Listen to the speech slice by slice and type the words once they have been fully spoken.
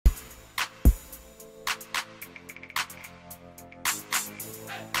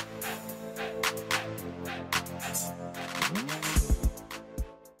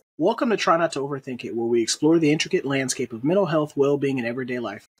Welcome to Try Not to Overthink It, where we explore the intricate landscape of mental health, well-being, and everyday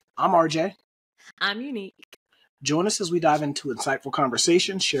life. I'm RJ. I'm Unique. Join us as we dive into insightful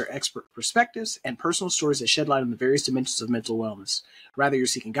conversations, share expert perspectives, and personal stories that shed light on the various dimensions of mental wellness. Whether you're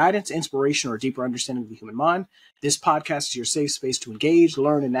seeking guidance, inspiration, or a deeper understanding of the human mind, this podcast is your safe space to engage,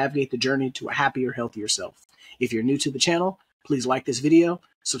 learn, and navigate the journey to a happier, healthier self. If you're new to the channel, please like this video,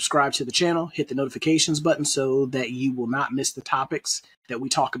 subscribe to the channel, hit the notifications button so that you will not miss the topics that we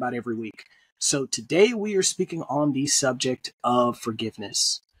talk about every week. So today we are speaking on the subject of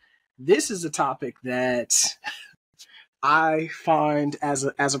forgiveness. This is a topic that I find as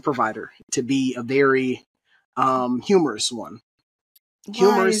a provider to be a very humorous one.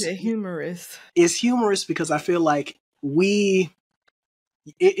 Why is it humorous? It's humorous because I feel like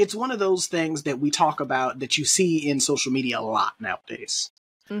it's one of those things that we talk about that you see in social media a lot nowadays,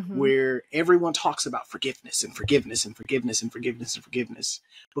 where everyone talks about forgiveness and forgiveness and forgiveness and forgiveness and forgiveness.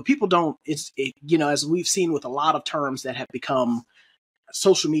 But people don't, as we've seen with a lot of terms that have become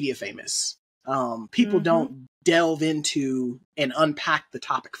social media famous, people don't delve into and unpack the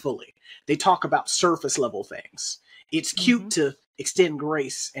topic fully. They talk about surface level things. It's cute to extend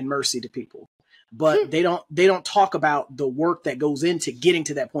grace and mercy to people, but they don't talk about the work that goes into getting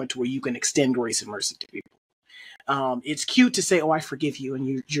to that point to where you can extend grace and mercy to people. It's cute to say, "Oh, I forgive you," and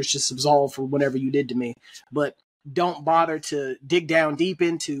you're just absolved for whatever you did to me, but don't bother to dig down deep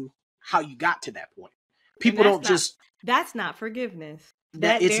into how you got to that point. People don't just. That's not forgiveness.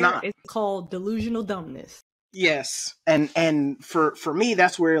 It's called delusional dumbness. Yes. And for me,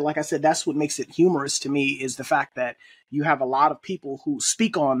 that's where, like I said, that's what makes it humorous to me, is the fact that you have a lot of people who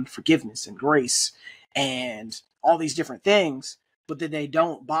speak on forgiveness and grace and all these different things, but then they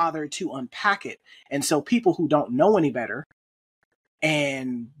don't bother to unpack it. And so people who don't know any better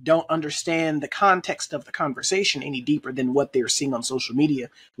and don't understand the context of the conversation any deeper than what they're seeing on social media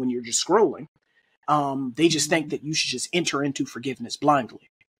when you're just scrolling, they just think that you should just enter into forgiveness blindly.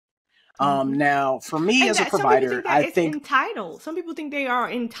 Now, for me as a provider, I think entitled. Some people think they are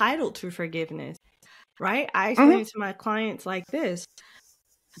entitled to forgiveness, right? I explain it to my clients like this.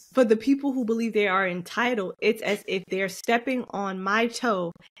 For the people who believe they are entitled, it's as if they're stepping on my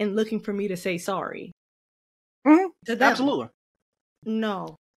toe and looking for me to say sorry. Absolutely.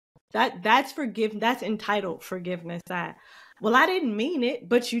 No, that's that's entitled forgiveness. I didn't mean it,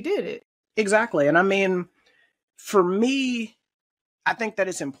 but you did it. Exactly. And I mean, for me, I think that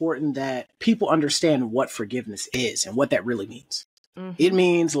it's important that people understand what forgiveness is and what that really means. It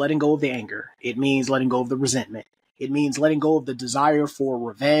means letting go of the anger. It means letting go of the resentment. It means letting go of the desire for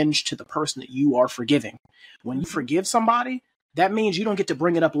revenge to the person that you are forgiving. When you forgive somebody, that means you don't get to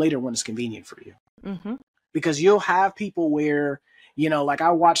bring it up later when it's convenient for you. Because you'll have people where, like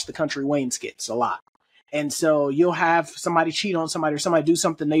I watch the Country Wayne skits a lot. And so you'll have somebody cheat on somebody or somebody do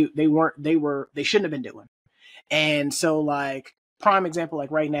something they shouldn't have been doing. And so, like, prime example,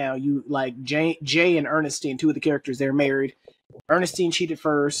 like right now, you like Jay and Ernestine, two of the characters, they're married. Ernestine cheated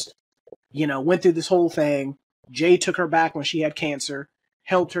first, went through this whole thing. Jay took her back when she had cancer,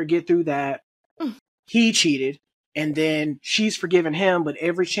 helped her get through that. He cheated, and then she's forgiven him, but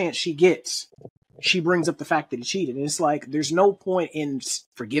every chance she gets, she brings up the fact that he cheated. And it's like, there's no point in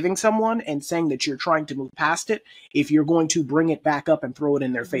forgiving someone and saying that you're trying to move past it if you're going to bring it back up and throw it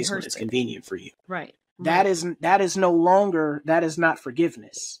in their face when it's convenient for you. Right. That is not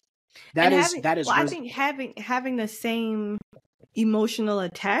forgiveness. I think having the same emotional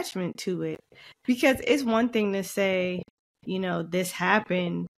attachment to it, because it's one thing to say, this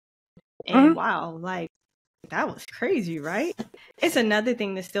happened and wow, like that was crazy, right? It's another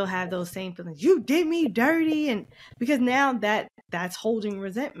thing to still have those same feelings. You did me dirty, and because now that's holding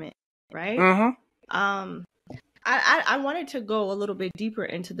resentment, right? I wanted to go a little bit deeper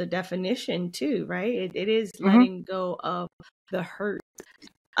into the definition too, right? It is letting go of the hurt.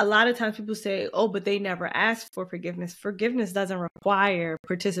 A lot of times people say, "Oh, but they never asked for forgiveness." Forgiveness doesn't require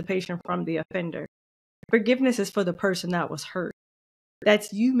participation from the offender. Forgiveness is for the person that was hurt.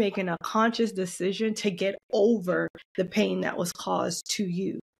 That's you making a conscious decision to get over the pain that was caused to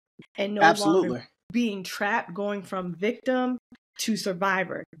you, and no longer being trapped, going from victim to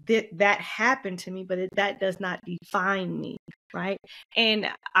survivor. That happened to me, but that does not define me, right? And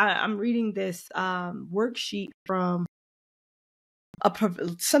I'm reading this worksheet from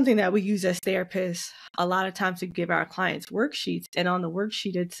something that we use as therapists a lot of times to give our clients worksheets. And on the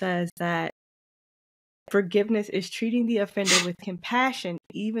worksheet, it says that forgiveness is treating the offender with compassion,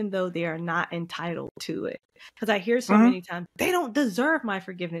 even though they are not entitled to it. Because I hear so many times, they don't deserve my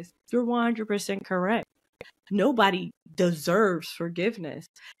forgiveness. You're 100% correct. Nobody deserves forgiveness.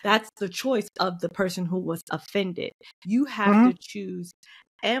 That's the choice of the person who was offended. You have to choose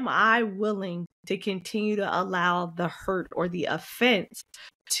am I willing to continue to allow the hurt or the offense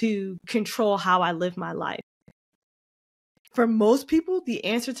to control how I live my life? For most people, the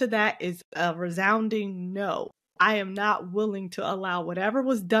answer to that is a resounding no. I am not willing to allow whatever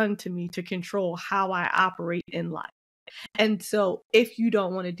was done to me to control how I operate in life. And so if you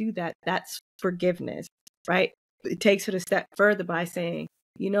don't want to do that, that's forgiveness, right? It takes it a step further by saying,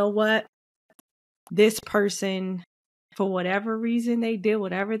 you know what? This person, for whatever reason they did,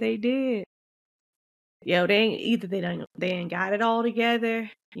 whatever they did, they ain't got it all together,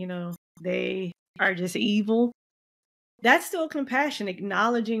 they are just evil. That's still compassion,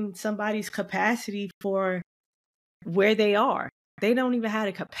 acknowledging somebody's capacity for where they are. They don't even have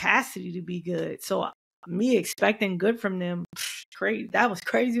the capacity to be good. So me expecting good from them, crazy. That was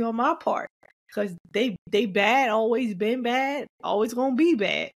crazy on my part, because they bad, always been bad, always gonna be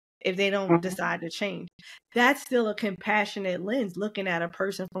bad if they don't decide to change. That's still a compassionate lens, looking at a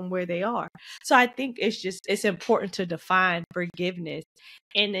person from where they are. So I think it's important to define forgiveness,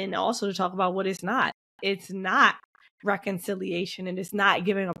 and then also to talk about what it's not. It's not reconciliation, and it's not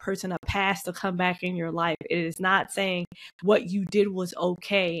giving a person a pass to come back in your life. It is not saying what you did was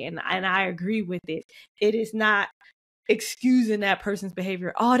okay and I agree with it. It is not excusing that person's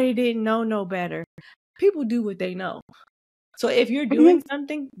behavior. Oh, they didn't know no better. People do what they know. So if you're doing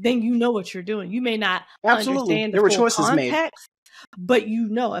something, then you know what you're doing. You may not understand the full context, but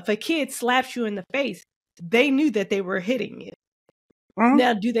if a kid slaps you in the face, they knew that they were hitting you.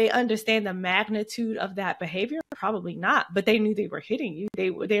 Now, do they understand the magnitude of that behavior? Probably not, but they knew they were hitting you. They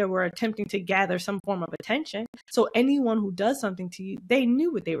were attempting to gather some form of attention. So anyone who does something to you, they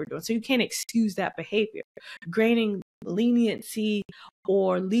knew what they were doing. So you can't excuse that behavior. Granting leniency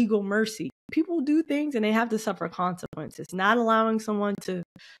or legal mercy. People do things and they have to suffer consequences. Not allowing someone to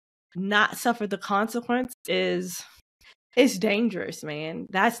not suffer the consequence it's dangerous, man.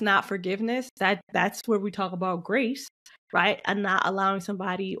 That's not forgiveness. That's where we talk about grace, right? And not allowing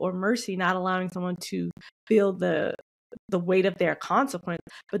somebody, or mercy, not allowing someone to feel the weight of their consequence.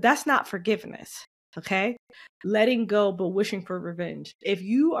 But that's not forgiveness, okay? Letting go, but wishing for revenge. If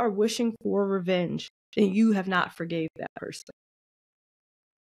you are wishing for revenge, then you have not forgave that person.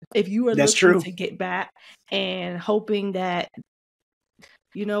 If you are looking to get back and hoping that,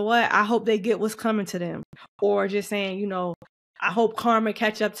 you know what, I hope they get what's coming to them, or just saying, I hope karma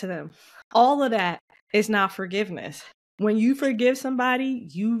catch up to them. All of that is not forgiveness. When you forgive somebody,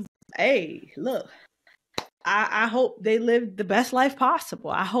 look, I hope they live the best life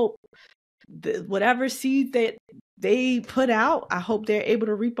possible. I hope whatever seed that they put out, I hope they're able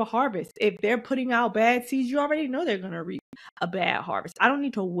to reap a harvest. If they're putting out bad seeds, you already know they're going to reap a bad harvest. I don't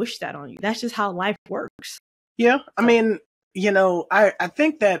need to wish that on you. That's just how life works. Yeah. I mean, I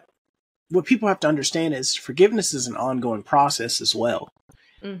think that what people have to understand is forgiveness is an ongoing process as well.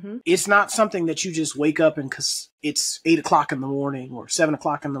 It's not something that you just wake up and because it's 8 o'clock in the morning or 7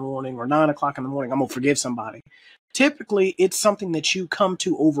 o'clock in the morning or 9 o'clock in the morning, I'm going to forgive somebody. Typically, it's something that you come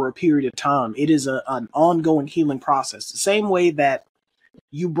to over a period of time. It is an ongoing healing process. The same way that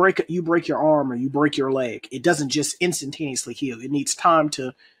you break your arm or you break your leg. It doesn't just instantaneously heal. It needs time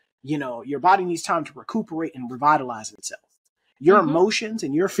to, your body needs time to recuperate and revitalize itself. Your emotions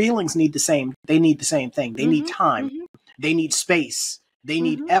and your feelings need the same. They need the same thing. They need time. They need space. They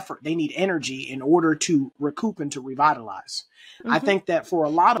need effort. They need energy in order to recoup and to revitalize. I think that for a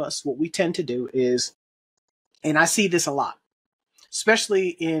lot of us, what we tend to do is, and I see this a lot, especially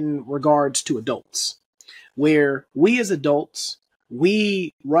in regards to adults, where we as adults,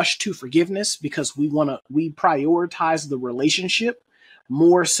 we rush to forgiveness because we prioritize the relationship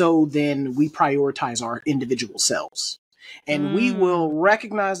more so than we prioritize our individual selves. And we will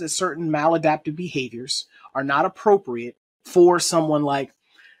recognize that certain maladaptive behaviors are not appropriate for someone like,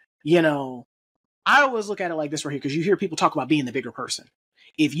 I always look at it like this right here, because you hear people talk about being the bigger person.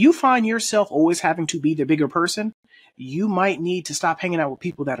 If you find yourself always having to be the bigger person, you might need to stop hanging out with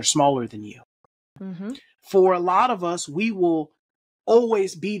people that are smaller than you. For a lot of us, we will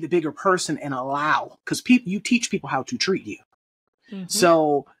always be the bigger person and allow, because you teach people how to treat you.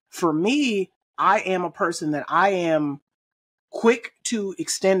 So for me, I am a person that I am quick to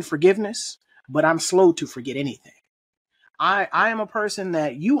extend forgiveness, but I'm slow to forget anything. I am a person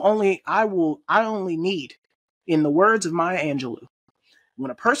that I only need, in the words of Maya Angelou,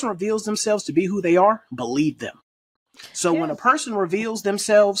 when a person reveals themselves to be who they are, believe them. So when a person reveals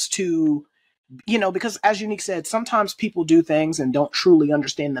themselves to, because as Unique said, sometimes people do things and don't truly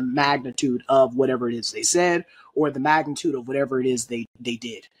understand the magnitude of whatever it is they said or the magnitude of whatever it is they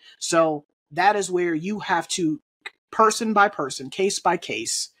did. So that is where you have to, person by person, case by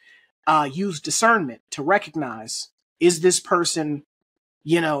case, use discernment to recognize, is this person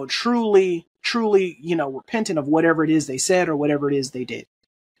truly, repentant of whatever it is they said or whatever it is they did.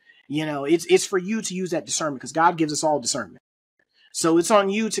 It's for you to use that discernment, because God gives us all discernment. So it's on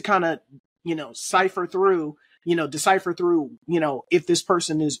you to kind of, decipher through, if this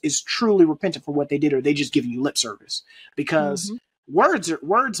person is truly repentant for what they did, or they just giving you lip service, because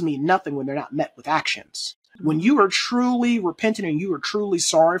words mean nothing when they're not met with actions. When you are truly repentant and you are truly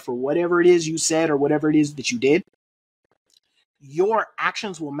sorry for whatever it is you said or whatever it is that you did, your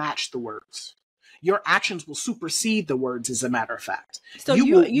actions will match the words. Your actions will supersede the words, as a matter of fact. So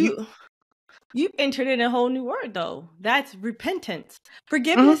you entered in a whole new word, though. That's repentance.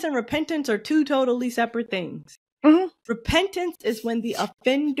 Forgiveness and repentance are two totally separate things. Repentance is when the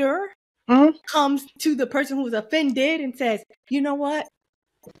offender comes to the person who was offended and says, you know what?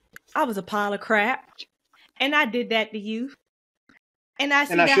 I was a pile of crap. And I did that to you. And I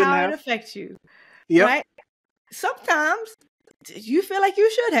see how it affects you. Yep. Right? Sometimes you feel like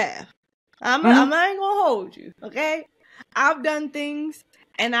you should have. I ain't going to hold you. Okay? I've done things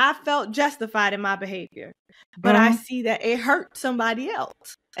and I felt justified in my behavior. But I see that it hurt somebody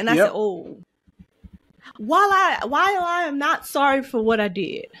else. And I said, oh, while I am not sorry for what I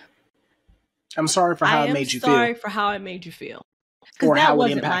did, I'm sorry for how it made you feel. I'm sorry for how it made you feel. Or how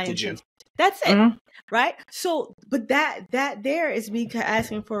it impacted you. That's it. Right? So, but that there is me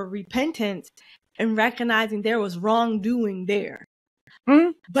asking for repentance and recognizing there was wrongdoing there.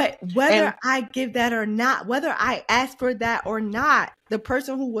 But whether I give that or not, whether I ask for that or not, the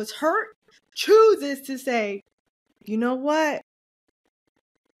person who was hurt chooses to say, you know what?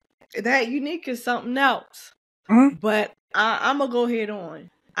 That Unique is something else. But I'm going to go head on.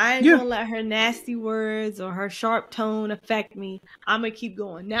 I ain't going to let her nasty words or her sharp tone affect me. I'm going to keep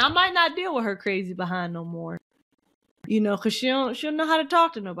going. Now, I might not deal with her crazy behind no more. Because she don't know how to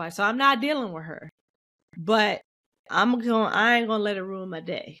talk to nobody. So I'm not dealing with her. But I ain't going to let it ruin my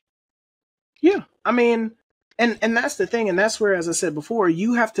day. Yeah. I mean, and that's the thing. And that's where, as I said before,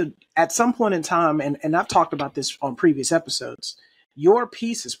 you have to, at some point in time, and I've talked about this on previous episodes, your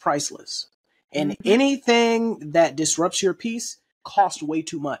peace is priceless. And anything that disrupts your peace costs way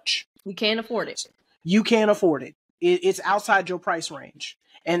too much. You can't afford it. You can't afford it. It's outside your price range.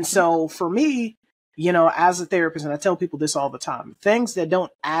 And so for me, as a therapist, and I tell people this all the time, things that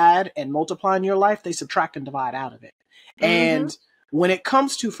don't add and multiply in your life, they subtract and divide out of it. And when it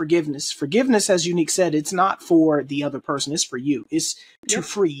comes to forgiveness, as Unique said, it's not for the other person. It's for you. It's to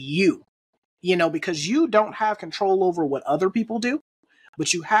free you, because you don't have control over what other people do,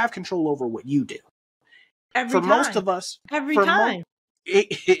 but you have control over what you do. Most of us, every time.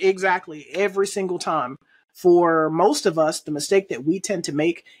 Exactly. Every single time. For most of us, the mistake that we tend to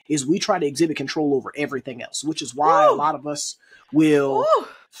make is we try to exhibit control over everything else, which is why a lot of us we're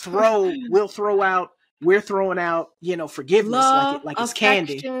throwing out, forgiveness love, like it's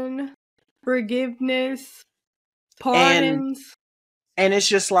candy. Forgiveness, pardons. And it's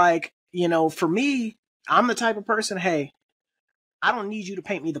just like, for me, I'm the type of person, hey, I don't need you to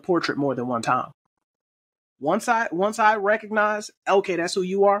paint me the portrait more than one time. Once I recognize, okay, that's who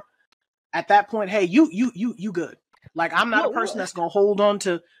you are, at that point, hey, you good. Like, I'm not a person that's gonna hold on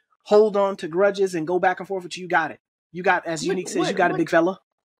to grudges and go back and forth with you. You got it. You got, as Unique says, you got a big fella.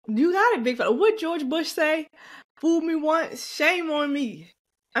 You got it, big fella. What George Bush say? Fool me once, shame on me.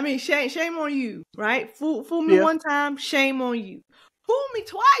 I mean, shame on you, right? Fool me one time, shame on you. Fool me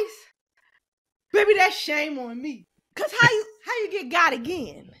twice, baby, that's shame on me. Cause how you get got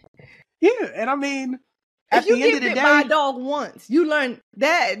again? Yeah, and I mean, if you get bit by a dog once, you learn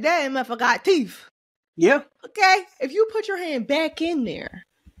that MF got teeth. Yeah. Okay. If you put your hand back in there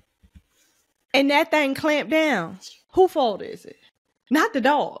and that thing clamped down, whose fault is it? Not the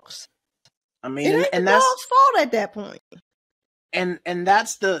dog's. I mean, it ain't the dog's fault at that point. And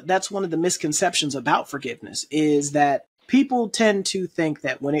that's one of the misconceptions about forgiveness, is that people tend to think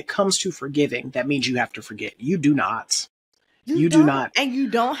that when it comes to forgiving, that means you have to forget. You do not. You do not. And you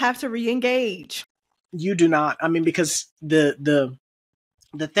don't have to re-engage. You do not. I mean, because the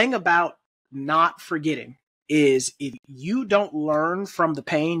thing about not forgetting is, if you don't learn from the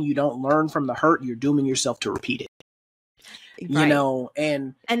pain, you don't learn from the hurt, you're dooming yourself to repeat it. Right.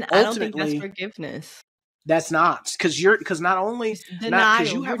 And I don't think that's forgiveness. That's not, because not only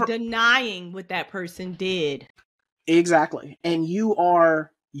denial, you're denying what that person did. Exactly. And you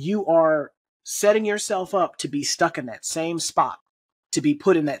are setting yourself up to be stuck in that same spot, to be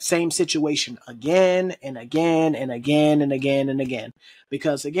put in that same situation again and again and again and again and again.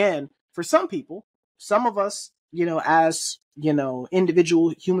 Because again, for some people, some of us, as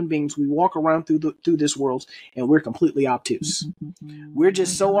individual human beings, we walk around through this world and we're completely obtuse. We're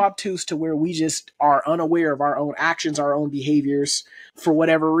just so obtuse to where we just are unaware of our own actions, our own behaviors. For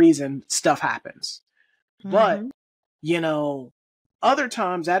whatever reason, stuff happens. But, other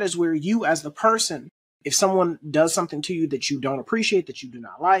times that is where you as the person, if someone does something to you that you don't appreciate, that you do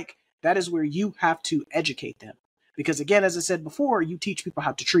not like, that is where you have to educate them. Because again, as I said before, you teach people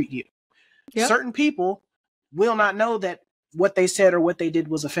how to treat you. Yep. Certain people will not know that what they said or what they did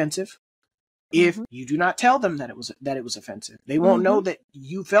was offensive if you do not tell them that it was offensive. They won't know that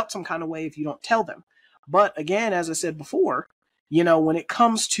you felt some kind of way if you don't tell them. But again, as I said before, when it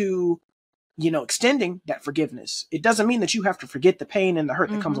comes to extending that forgiveness, it doesn't mean that you have to forget the pain and the hurt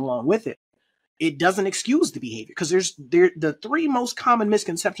that comes along with it. It doesn't excuse the behavior, because the three most common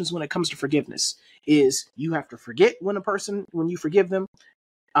misconceptions when it comes to forgiveness is you have to forget when you forgive them.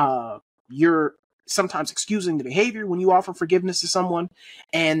 You're sometimes excusing the behavior when you offer forgiveness to someone,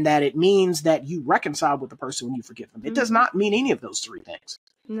 and that it means that you reconcile with the person when you forgive them. It does not mean any of those three things.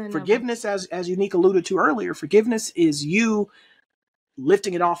 No. Forgiveness, as Unique alluded to earlier, forgiveness is you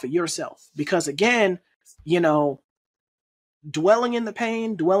lifting it off of yourself. Because again, dwelling in the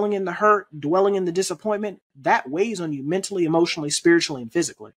pain, dwelling in the hurt, dwelling in the disappointment, that weighs on you mentally, emotionally, spiritually, and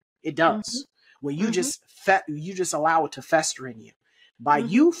physically. It does. When you just allow it to fester in you. By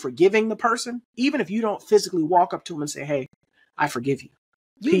you forgiving the person, even if you don't physically walk up to them and say, "Hey, I forgive you."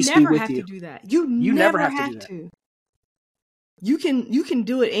 You never have to do that. You never have to. You can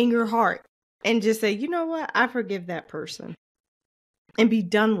do it in your heart and just say, "You know what? I forgive that person," and be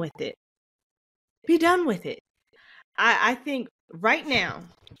done with it. Be done with it. I think right now,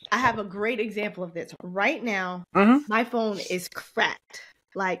 I have a great example of this. Right now, my phone is cracked,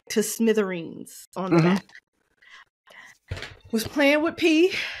 like to smithereens on the back. Was playing with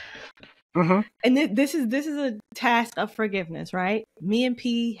P, and this is a task of forgiveness, right? Me and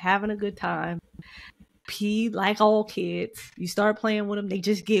P having a good time. P, like all kids, you start playing with them, they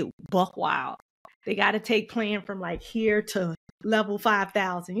just get buck wild. They got to take playing from like here to level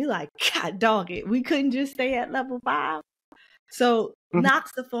 5,000. You're like, God dog it, we couldn't just stay at level 5. So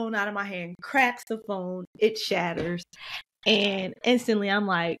knocks the phone out of my hand, cracks the phone, it shatters, and instantly I'm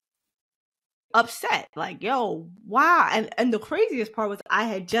like, upset, like, yo, why? And the craziest part was I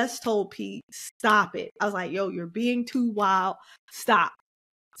had just told Pete, stop it. I was like, yo, you're being too wild. Stop.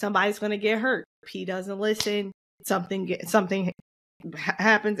 Somebody's gonna get hurt. Pete doesn't listen. Something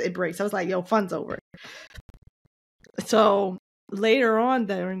happens. It breaks. I was like, yo, fun's over. So later on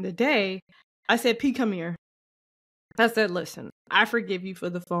during the day, I said, Pete, come here. I said, listen, I forgive you for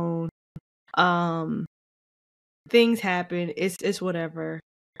the phone. Things happen. It's whatever.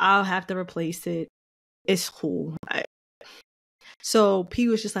 I'll have to replace it. It's cool. So P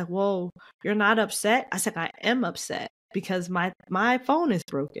was just like, whoa, you're not upset? I said, I am upset because my phone is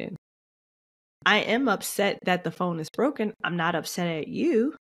broken. I am upset that the phone is broken. I'm not upset at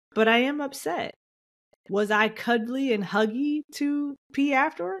you, but I am upset. Was I cuddly and huggy to P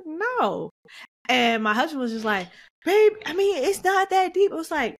afterward? No. And my husband was just like, babe, I mean, it's not that deep. It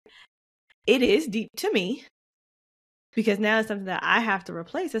was like, it is deep to me. Because now it's something that I have to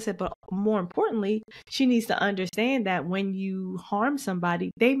replace. I said, but more importantly, she needs to understand that when you harm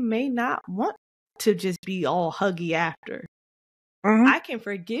somebody, they may not want to just be all huggy after. I can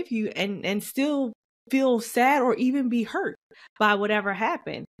forgive you and still feel sad or even be hurt by whatever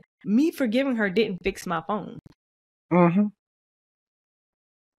happened. Me forgiving her didn't fix my phone.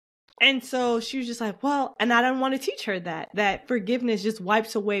 And so she was just like, well, and I don't want to teach her that forgiveness just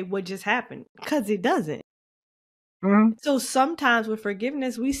wipes away what just happened, because it doesn't. So sometimes with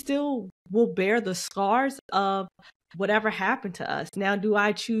forgiveness, we still will bear the scars of whatever happened to us. Now, do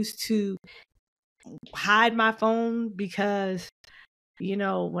I choose to hide my phone because,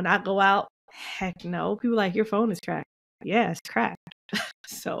 when I go out, heck no. People are like, your phone is cracked. Yeah, it's cracked.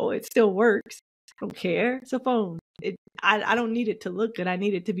 So it still works. I don't care. It's a phone. I don't need it to look good. I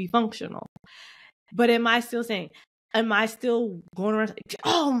need it to be functional. But am I still going around like,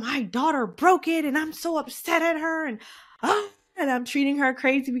 oh, my daughter broke it and I'm so upset at her and I'm treating her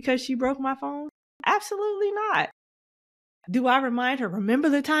crazy because she broke my phone? Absolutely not. Do I remind her, remember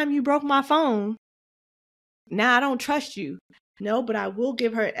the time you broke my phone? Now I don't trust you. No, but I will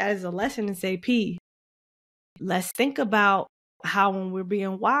give her as a lesson and say, P, let's think about how when we're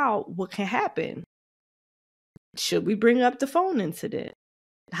being wild, what can happen? Should we bring up the phone incident?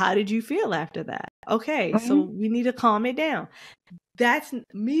 How did you feel after that? Okay, so we need to calm it down. That's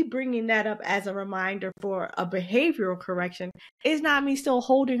me bringing that up as a reminder for a behavioral correction. It's not me still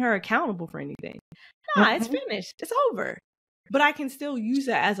holding her accountable for anything. Nah, it's finished. It's over. but I can still use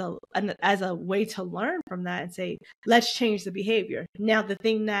it as a way to learn from that and say, let's change the behavior. Now, the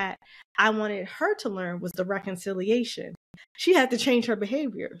thing that I wanted her to learn was the reconciliation. She had to change her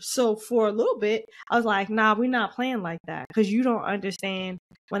behavior. So for a little bit, I was like, nah, we're not playing like that, because you don't understand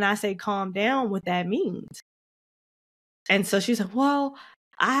when I say calm down what that means. And so she's like, well,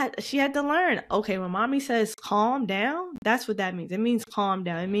 she had to learn, okay, when mommy says calm down, that's what that means. It means calm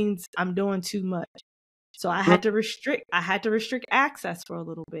down. It means I'm doing too much. So I had to restrict access for a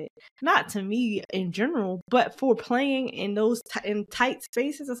little bit. Not to me in general, but for playing in those in tight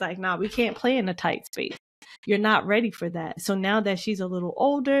spaces, it's like, nah, we can't play in a tight space. You're not ready for that. So now that she's a little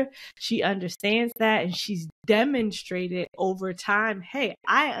older, she understands that, and she's demonstrated over time, hey,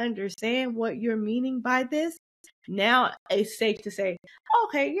 I understand what you're meaning by this. Now it's safe to say,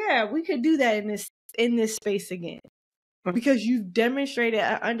 okay, yeah, we could do that in this space again. Because you've demonstrated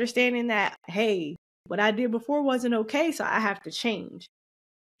an understanding that, hey, what I did before wasn't okay, so I have to change.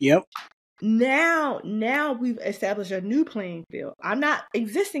 Yep. Now we've established a new playing field. I'm not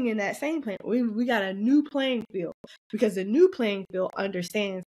existing in that same plane. We got a new playing field, because the new playing field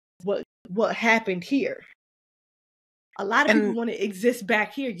understands what happened here. A lot of people want to exist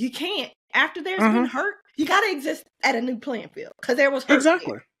back here. You can't. After there's been hurt, you got to exist at a new playing field, because there was hurt.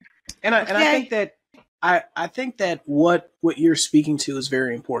 Exactly. There. I think that what you're speaking to is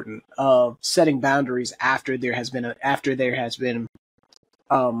very important. Setting boundaries after there has been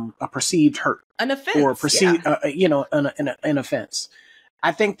a perceived hurt, an offense, or perceived, an offense.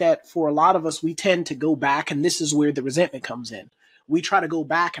 I think that for a lot of us, we tend to go back, and this is where the resentment comes in. We try to go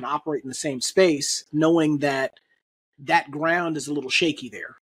back and operate in the same space, knowing that ground is a little shaky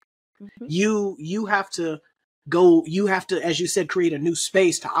there. Mm-hmm. You have to, as you said, create a new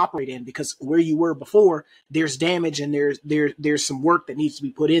space to operate in, because where you were before, there's damage, and there's some work that needs to be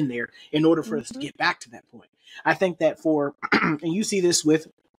put in there in order for us to get back to that point. I think that and you see this with,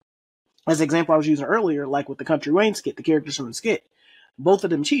 as the example I was using earlier, like with the Country Wayne skit, the characters from the skit, both of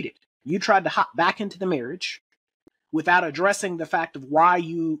them cheated. You tried to hop back into the marriage without addressing the fact of why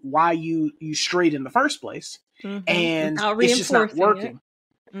you strayed in the first place. Mm-hmm. And it's just not working.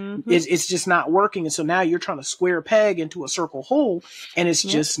 It's just not working. And so now you're trying to square a peg into a circle hole, and it's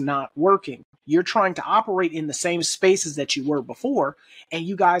just not working. You're trying to operate in the same spaces that you were before, and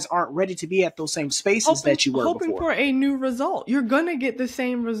you guys aren't ready to be at those same spaces that you were before. Hoping for a new result. You're going to get the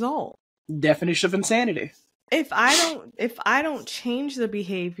same result. Definition of insanity. If I don't change the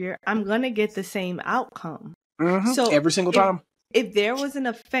behavior, I'm going to get the same outcome. Mm-hmm. So every single time. If there was an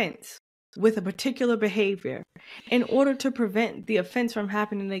offense with a particular behavior, in order to prevent the offense from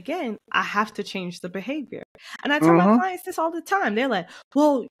happening again, I have to change the behavior. And I tell my clients this all the time. They're like,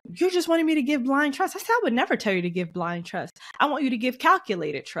 well, you're just wanting me to give blind trust. I said, I would never tell you to give blind trust. I want you to give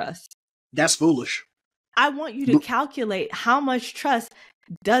calculated That's foolish. I want you to calculate how much trust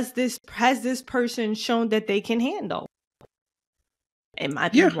has this person shown that they can handle. It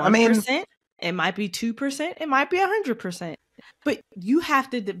might be 1%. It might be 2%. It might be 100%. But you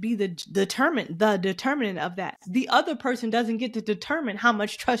have to be the determinant of that. The other person doesn't get to determine how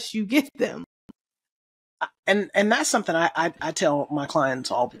much trust you give them. And that's something I tell my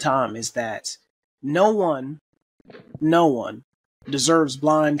clients all the time, is that no one deserves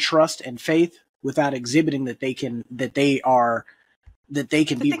blind trust and faith without exhibiting that they can be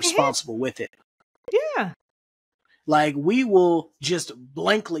responsible with it. Yeah. Like, we will just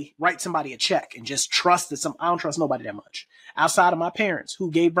blankly write somebody a check and just trust that I don't trust nobody that much. Outside of my parents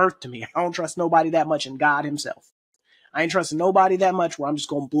who gave birth to me, I don't trust nobody that much, in God himself. I ain't trusting nobody that much where I'm just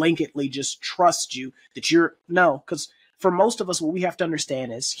going to blanketly just trust you that no, because for most of us, what we have to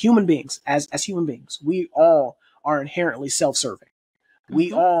understand is human beings, as human beings, we all are inherently self-serving. Mm-hmm.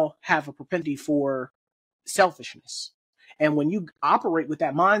 We all have a propensity for selfishness. And when you operate with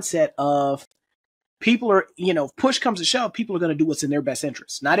that mindset of, people are, push comes to shove, people are going to do what's in their best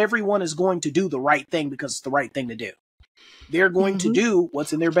interest. Not everyone is going to do the right thing because it's the right thing to do. They're going to do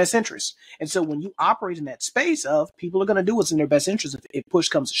what's in their best interest. And so when you operate in that space of people are going to do what's in their best interest, if push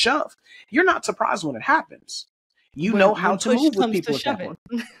comes to shove, you're not surprised when it happens. You know how to move with people at that point.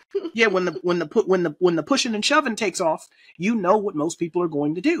 Yeah, when the pushing and shoving takes off, you know what most people are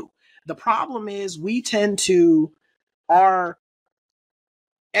going to do. The problem is we tend to, our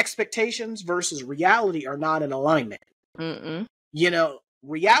expectations versus reality are not in alignment.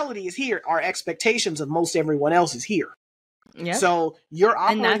 Reality is here. Our expectations of most everyone else is here. Yep. So you're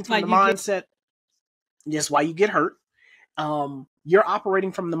operating from the mindset. That's why you get hurt. You're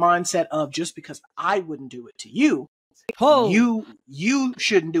operating from the mindset of, just because I wouldn't do it to you, you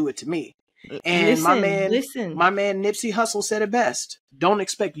shouldn't do it to me. And my man Nipsey Hussle said it best: don't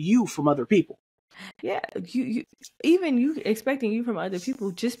expect you from other people. Yeah, you even you expecting you from other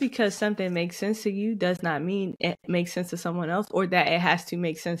people, just because something makes sense to you does not mean it makes sense to someone else, or that it has to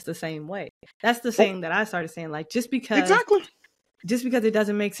make sense the same way. That's the saying that I started saying. Like, just because it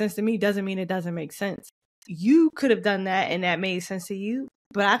doesn't make sense to me doesn't mean it doesn't make sense. You could have done that and that made sense to you,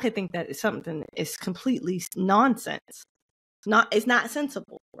 but I could think that something is completely nonsense. It's not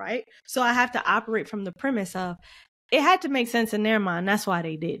sensible, right? So I have to operate from the premise of it had to make sense in their mind. That's why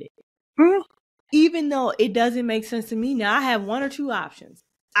they did it. Mm-hmm. Even though it doesn't make sense to me, now I have one or two options.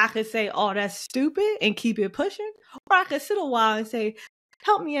 I could say, oh, that's stupid and keep it pushing. Or I could sit a while and say,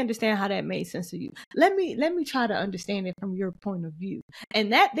 help me understand how that made sense to you. Let me try to understand it from your point of view.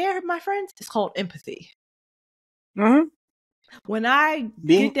 And that there, my friends, is called empathy. Mm-hmm. When I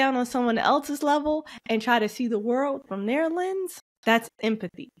get down on someone else's level and try to see the world from their lens, that's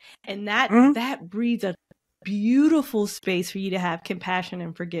empathy. And that breeds a beautiful space for you to have compassion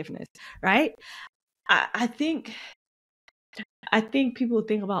and forgiveness, right? I think people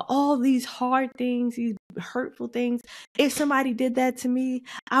think about all these hard things, these hurtful things. If somebody did that to me,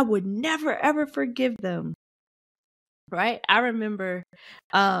 I would never ever forgive them, right? I remember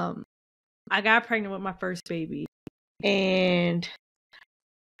I got pregnant with my first baby, and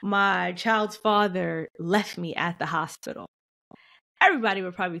my child's father left me at the hospital. Everybody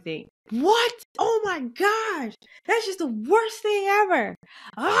would probably think, what? Oh my gosh, that's just the worst thing ever.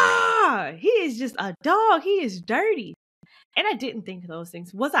 He is just a dog. He is dirty. And I didn't think of those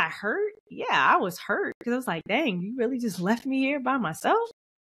things. Was I hurt? Yeah, I was hurt because I was like, dang, you really just left me here by myself?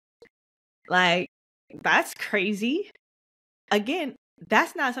 Like, that's crazy. Again,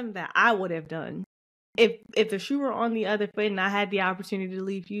 that's not something that I would have done. If the shoe were on the other foot and I had the opportunity to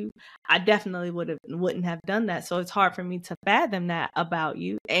leave you, I definitely wouldn't have done that. So it's hard for me to fathom that about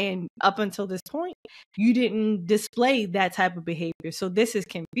you. And up until this point, you didn't display that type of behavior. So this is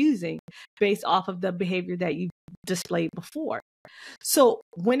confusing based off of the behavior that you displayed before. So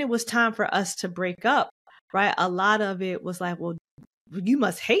when it was time for us to break up, right, a lot of it was like, well, you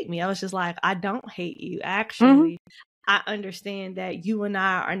must hate me. I was just like, I don't hate you. Actually, I understand that you and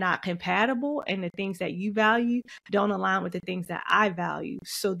I are not compatible, and the things that you value don't align with the things that I value.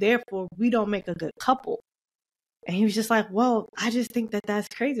 So therefore, we don't make a good couple. And he was just like, well, I just think that that's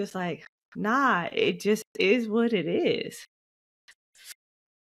crazy. It's like, nah, it just is what it is.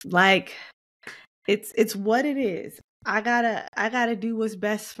 Like, it's what it is. I gotta do what's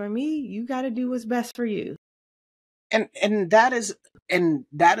best for me. You gotta do what's best for you. And that is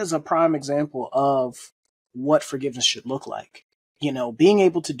a prime example of what forgiveness should look like. You know, being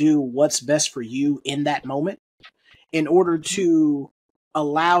able to do what's best for you in that moment in order to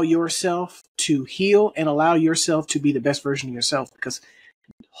allow yourself to heal and allow yourself to be the best version of yourself. Because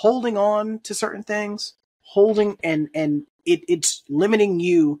holding on to certain things, it's limiting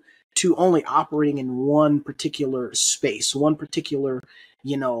you to only operating in one particular space, one particular,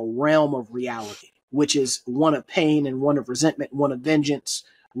 realm of reality, which is one of pain and one of resentment, one of vengeance,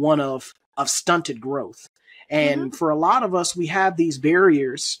 one of stunted growth. And for a lot of us, we have these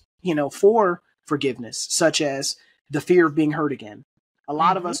barriers, for forgiveness, such as the fear of being hurt again. A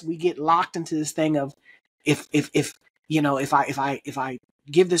lot of us, we get locked into this thing of if I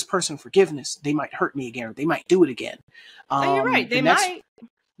give this person forgiveness, they might hurt me again, or they might do it again. You're right. They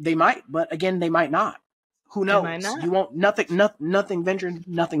might, but again, they might not. Who knows? You won't nothing ventured,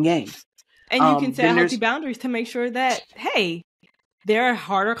 nothing gained. And you can set healthy boundaries to make sure that, hey, there are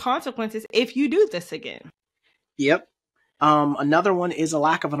harder consequences if you do this again. Yep. Another one is a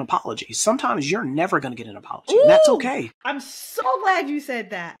lack of an apology. Sometimes you're never going to get an apology. And that's okay. I'm so glad you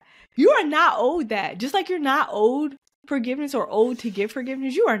said that. You are not owed that. Just like you're not owed forgiveness or owed to give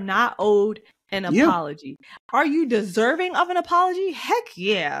forgiveness, you are not owed an apology. Are you deserving of an apology? Heck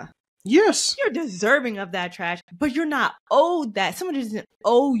yeah. Yes. You're deserving of that trash, but you're not owed that. Someone doesn't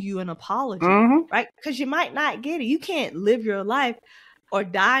owe you an apology, right? Because you might not get it. You can't live your life or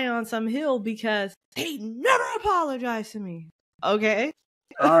die on some hill because they never apologized to me. Okay?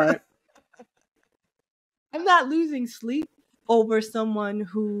 All right. I'm not losing sleep over someone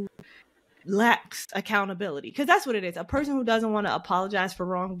who lacks accountability, because that's what it is. A person who doesn't want to apologize for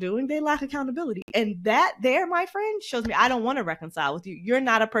wrongdoing, they lack accountability. And that there, my friend, shows me I don't want to reconcile with you. You're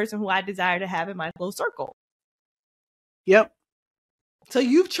not a person who I desire to have in my close circle. Yep. So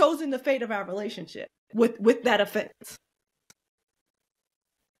you've chosen the fate of our relationship with that offense.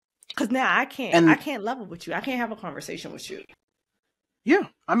 Because now I can't level with you. I can't have a conversation with you. Yeah.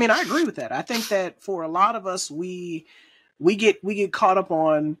 I mean, I agree with that. I think that for a lot of us, we get caught up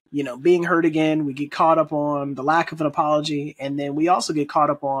on, being hurt again. We get caught up on the lack of an apology. And then we also get caught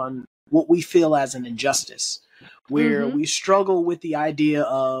up on what we feel as an injustice, where we struggle with the idea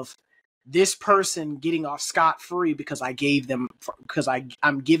of this person getting off scot-free because I gave them, because I'm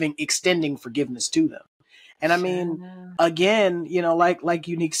extending forgiveness to them. And I mean, again, you know, like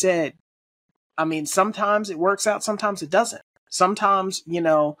Unique said, I mean, sometimes it works out, sometimes it doesn't. Sometimes, you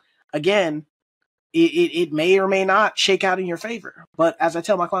know, again, it may or may not shake out in your favor. But as I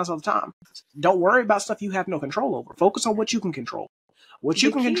tell my clients all the time, don't worry about stuff you have no control over. Focus on what you can control. What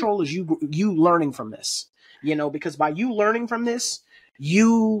you can control is you learning from this, you know, because by you learning from this,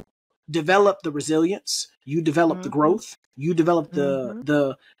 you develop the resilience, you develop the growth, you develop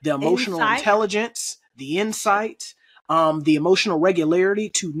the emotional intelligence, the insight, the emotional regularity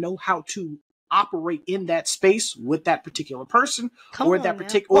to know how to operate in that space with that particular person or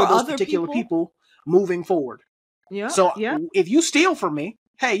those particular people moving forward. Yeah. So if you steal from me,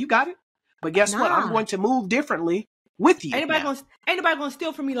 hey, you got it. But guess what? I'm going to move differently with you. Ain't nobody gonna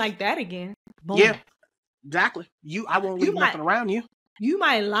steal from me like that again. Boom. Yeah, exactly. I won't leave nothing around you. You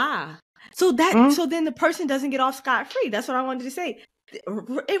might lie. So that so then the person doesn't get off scot-free. That's what I wanted to say.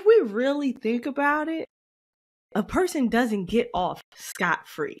 If we really think about it, a person doesn't get off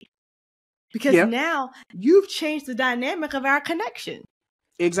scot-free. Because now you've changed the dynamic of our connection.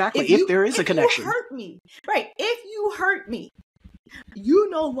 Exactly. If there is a connection. If you hurt me, right? If you hurt me, you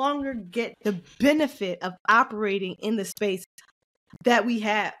no longer get the benefit of operating in the space that we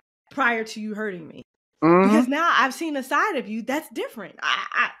had prior to you hurting me. Because now I've seen a side of you that's different.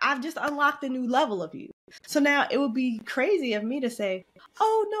 I've just unlocked a new level of you. So now it would be crazy of me to say,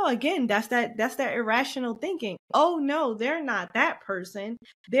 oh no, again, that's that irrational thinking. Oh no, they're not that person.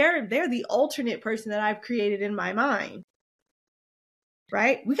 They're the alternate person that I've created in my mind.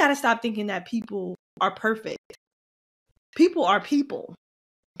 Right? We got to stop thinking that people are perfect. People are people,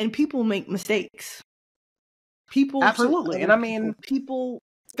 and people make mistakes. People absolutely, and I mean, people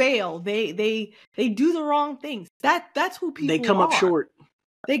fail. They do the wrong things. That's who people are. They come up short.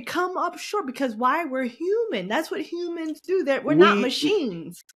 They come up short because why? We're human. That's what humans do. We're not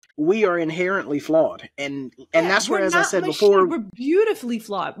machines. We are inherently flawed, and that's where, as I said before, we're beautifully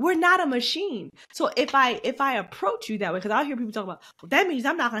flawed. We're not a machine. So if I approach you that way, because I'll hear people talk about, well, that means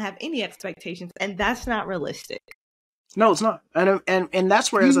I'm not going to have any expectations, and that's not realistic. No, it's not. And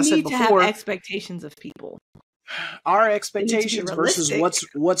that's where, as I said before, you need to have expectations of people. Our expectations versus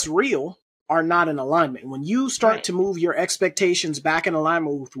what's real are not in alignment. When you start to move your expectations back in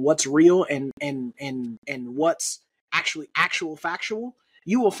alignment with what's real and what's actually factual,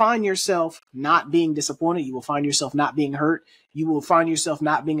 you will find yourself not being disappointed. You will find yourself not being hurt. You will find yourself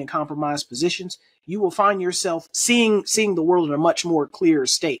not being in compromised positions. You will find yourself seeing the world in a much more clear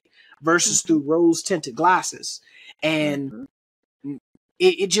state versus through rose-tinted glasses. And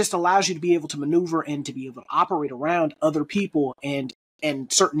it just allows you to be able to maneuver and to be able to operate around other people and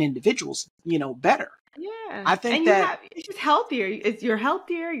certain individuals, you know, better. Yeah. I think it's just healthier. You're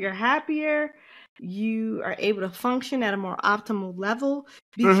healthier, you're happier, you are able to function at a more optimal level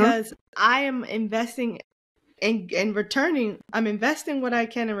because I am investing and returning. I'm investing what I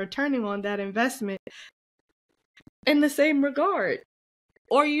can and returning on that investment in the same regard.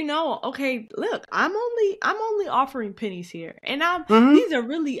 Or, you know, okay, look, I'm only offering pennies here. And I'm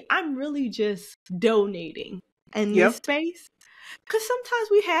really just donating in this space. Because sometimes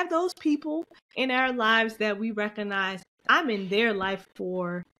we have those people in our lives that we recognize I'm in their life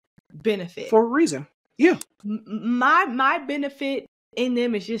for benefit. For a reason. Yeah. My benefit in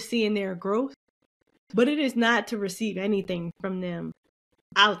them is just seeing their growth. But it is not to receive anything from them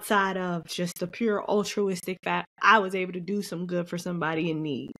outside of just the pure altruistic fact I was able to do some good for somebody in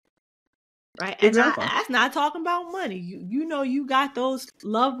need. Right? And exactly. That's not talking about money. You know, you got those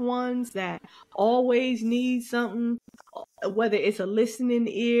loved ones that always need something, whether it's a listening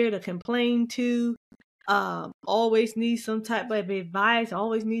ear to complain to, always need some type of advice,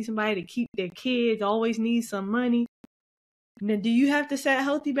 always need somebody to keep their kids, always need some money. Now, do you have to set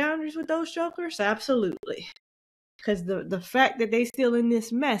healthy boundaries with those jokers? Absolutely. Because the fact that they still in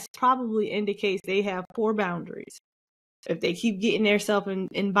this mess probably indicates they have poor boundaries if they keep getting themselves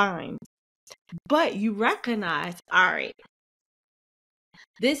in binds. But you recognize, all right,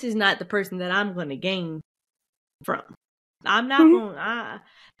 this is not the person that I'm going to gain from. I'm not going to,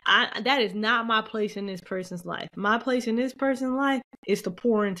 that is not my place in this person's life. My place in this person's life is to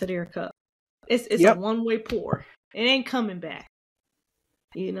pour into their cup. It's a one-way pour. It ain't coming back.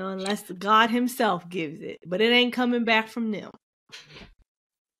 You know, unless God himself gives it. But it ain't coming back from them.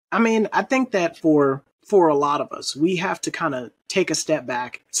 I mean, I think that for a lot of us, we have to kind of take a step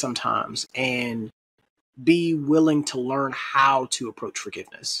back sometimes and be willing to learn how to approach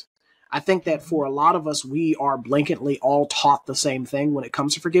forgiveness. I think that for a lot of us, we are blanketly all taught the same thing when it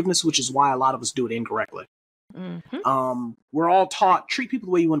comes to forgiveness, which is why a lot of us do it incorrectly. We're all taught, treat people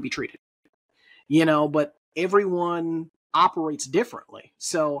the way you want to be treated. but everyone operates differently.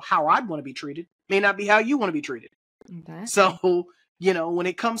 So how I'd want to be treated may not be how you want to be treated. Okay. So, when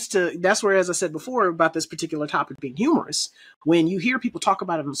it comes to, that's where, as I said before about this particular topic being humorous, when you hear people talk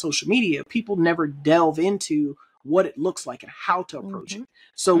about it on social media, people never delve into what it looks like and how to approach it.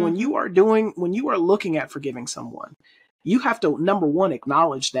 So when you are looking at forgiving someone, you have to, number one,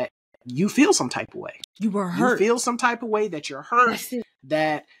 acknowledge that you feel some type of way. You were hurt. You feel some type of way that you're hurt,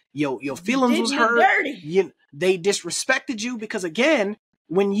 that your feelings was hurt. They disrespected you, because again,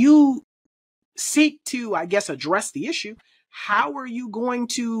 when you seek to, I guess, address the issue, how are you going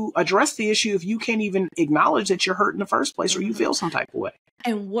to address the issue if you can't even acknowledge that you're hurt in the first place, or you feel some type of way?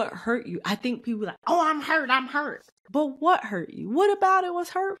 And what hurt you? I think people are like, oh, I'm hurt. But what hurt you? What about it was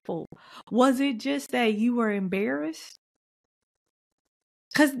hurtful? Was it just that you were embarrassed?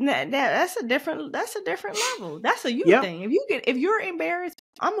 Because that's a different level. That's a you thing. If you're embarrassed,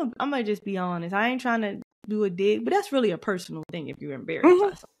 I'm gonna just be honest. I ain't trying to do a dig, but that's really a personal thing if you're embarrassed by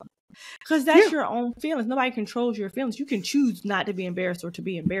something. Because that's your own feelings. Nobody controls your feelings. You can choose not to be embarrassed or to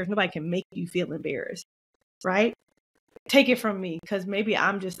be embarrassed. Nobody can make you feel embarrassed, right? Take it from me, because maybe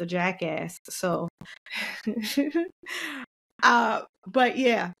I'm just a jackass. So, but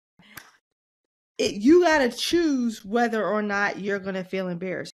yeah, you got to choose whether or not you're going to feel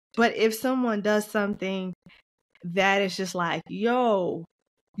embarrassed. But if someone does something that is just like, yo,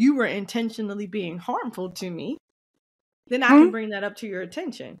 you were intentionally being harmful to me, then I can bring that up to your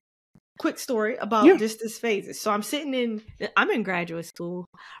attention. Quick story about this phases. So I'm in graduate school.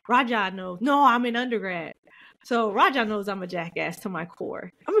 Raja knows. No, I'm in undergrad. So Raja knows I'm a jackass to my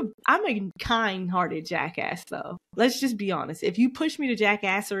core. I'm a kind-hearted jackass, though. Let's just be honest. If you push me to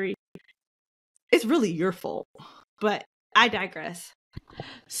jackassery, it's really your fault. But I digress.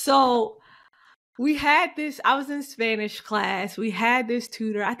 So we had this, I was in Spanish class. We had this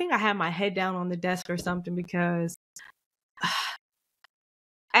tutor. I think I had my head down on the desk or something, because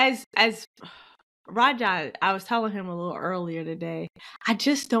as Raja, I was telling him a little earlier today, I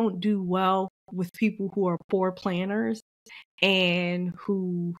just don't do well with people who are poor planners and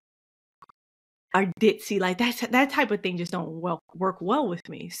who are ditzy. Like that type of thing just don't work well with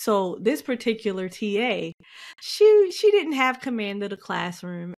me. So this particular TA, she didn't have command of the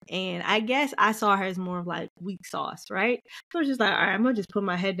classroom, and I guess I saw her as more of like weak sauce, right? So I was just like, all right, I'm gonna just put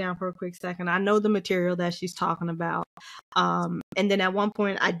my head down for a quick second. I know the material that she's talking about. And then at one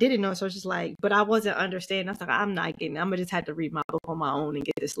point I didn't know, so I was just like, but I wasn't understanding. I was like, I'm gonna just have to read my book on my own and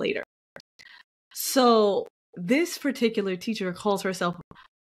get this later. So this particular teacher calls herself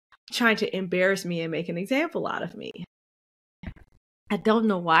trying to embarrass me and make an example out of me. I don't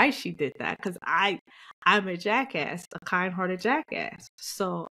know why she did that, because I'm a jackass, a kind-hearted jackass.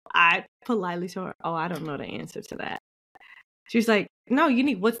 So I politely told her, oh, I don't know the answer to that. She's like, no,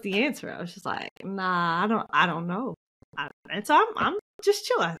 what's the answer? I was just like, nah, I don't know. And so I'm just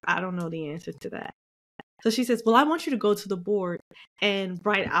chill. I don't know the answer to that. So she says, well, I want you to go to the board and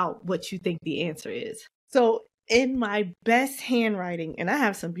write out what you think the answer is. So in my best handwriting, and I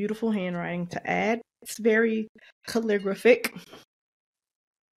have some beautiful handwriting to add, it's very calligraphic,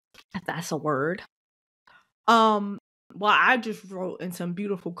 if that's a word. Well, I just wrote in some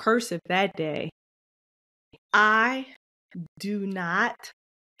beautiful cursive that day, I do not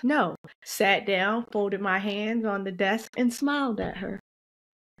know. Sat down, folded my hands on the desk, and smiled at her.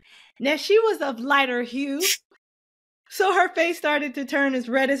 Now, she was of lighter hue, so her face started to turn as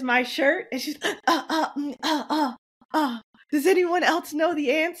red as my shirt, and she's, does anyone else know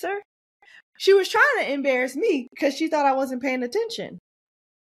the answer? She was trying to embarrass me because she thought I wasn't paying attention.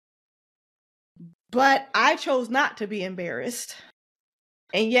 But I chose not to be embarrassed,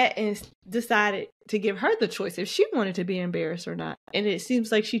 and yet decided to give her the choice if she wanted to be embarrassed or not. And it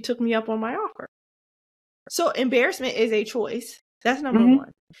seems like she took me up on my offer. So embarrassment is a choice. That's number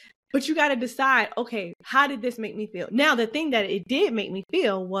one. But you got to decide, okay, how did this make me feel? Now, the thing that it did make me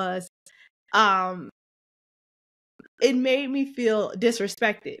feel was, it made me feel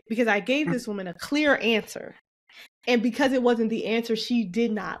disrespected because I gave this woman a clear answer. And because it wasn't the answer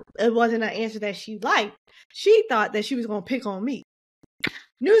it wasn't an answer that she liked, she thought that she was going to pick on me.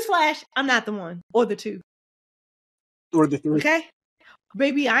 Newsflash, I'm not the one or the two. Or the three. Okay?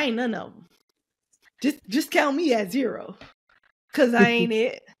 Baby, I ain't none of them. Just count me at 0. Because I ain't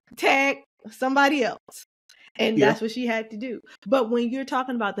it. Tag somebody else. And that's what she had to do. But when you're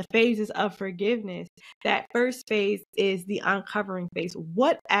talking about the phases of forgiveness, that first phase is the uncovering phase.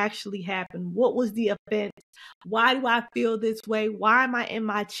 What actually happened? What was the offense? Why do I feel this way? Why am I in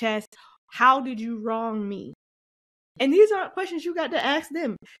my chest? How did you wrong me? And these aren't questions you got to ask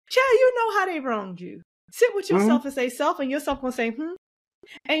them. Child, you know how they wronged you. Sit with yourself and say self, and yourself gonna say,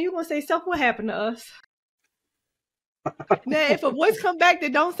 And you're going to say, Self, what happened to us? Now, if a voice come back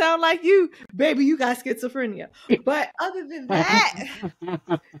that don't sound like you, baby, you got schizophrenia. But other than that,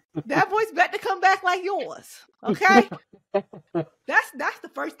 that voice better come back like yours. Okay? That's the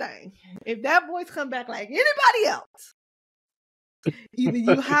first thing. If that voice come back like anybody else, either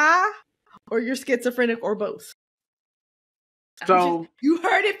you high or you're schizophrenic or both. So you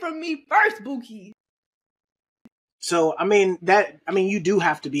heard it from me first, Buki. So you do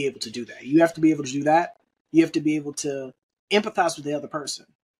have to be able to do that. You have to be able to do that. You have to be able to empathize with the other person.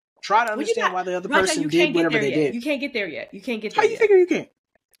 Try to understand why the other person did whatever they did. You can't get there yet. You can't get there yet. How you figure you can't?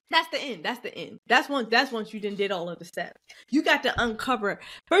 That's the end. That's the end. That's once you did all of the steps. You got to uncover.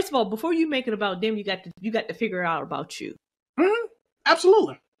 First of all, before you make it about them, you got to figure out about you. Mm-hmm.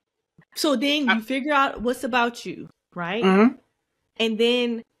 Absolutely. So then you figure out what's about you, right? Mm-hmm. And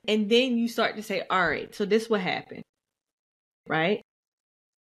then you start to say, all right, so this what happened, right?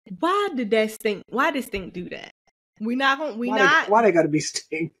 Why did Stink do that? Why they gotta be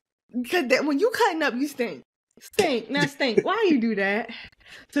Stink? Because when you cutting up, you stink. Now Stink, why you do that?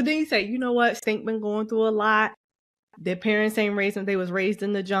 So then you say, you know what? Stink been going through a lot. Their parents ain't raised them. They was raised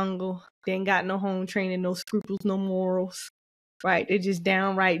in the jungle. They ain't got no home training, no scruples, no morals. Right? They're just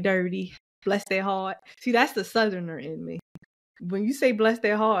downright dirty. Bless their heart. See, that's the Southerner in me. When you say bless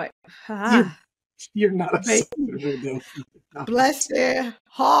their heart, you're not a Southerner. Bless their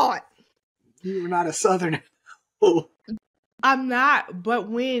heart. You're not a Southerner. I'm not, but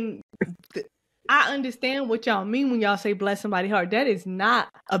when I understand what y'all mean when y'all say bless somebody's heart, that is not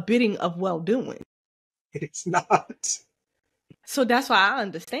a bidding of well-doing. It's not. So that's why I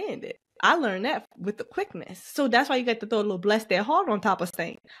understand it. I learned that with the quickness. So that's why you got to throw a little bless their heart on top of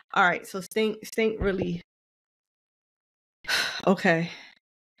Stink. All right, so Stink really... Okay.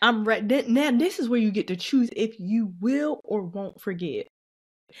 I'm ready. Now this is where you get to choose if you will or won't forgive.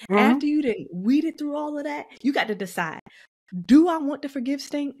 Mm-hmm. After you done weeded through all of that, you got to decide. Do I want to forgive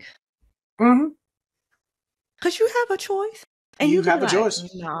Stink? Mm-hmm. Because you have a choice. And you have a choice.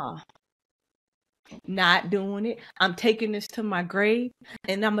 Nah. Not doing it. I'm taking this to my grave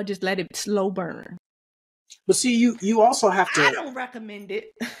and I'm going to just let it slow burn. But see, you also have to... I don't recommend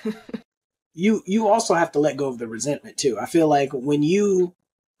it. You also have to let go of the resentment too. I feel like when you...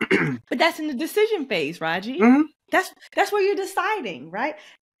 But that's in the decision phase, Raji. Mm-hmm. That's where you're deciding, right?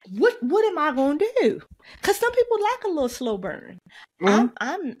 What am I going to do? Because some people like a little slow burn.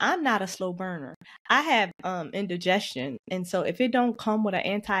 Mm-hmm. I'm not a slow burner. I have indigestion, and so if it don't come with an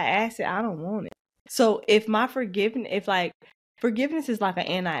anti-acid, I don't want it. So if forgiveness is like an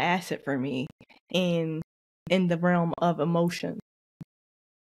anti-acid for me in the realm of emotion.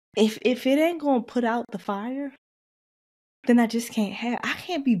 If it ain't gonna put out the fire, then I just I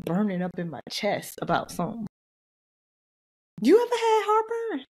can't be burning up in my chest about something. You ever had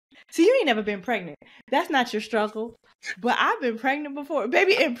heartburn? See, you ain't never been pregnant. That's not your struggle. But I've been pregnant before.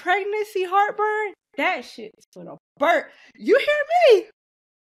 Baby, in pregnancy, heartburn, that shit is for the bird. You hear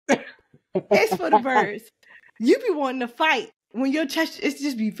me? It's for the birds. You be wanting to fight when your chest, it's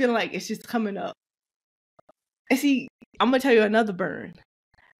just be feeling like it's just coming up. And see, I'm going to tell you another burn.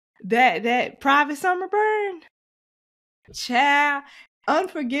 That private summer burn, child,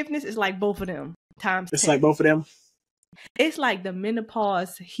 unforgiveness is like both of them times 10. It's like both of them. It's like the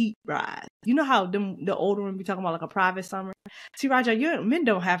menopause heat rise. You know how the older women be talking about like a private summer? See, Raja, men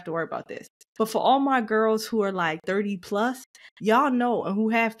don't have to worry about this. But for all my girls who are like 30 plus, y'all know, and who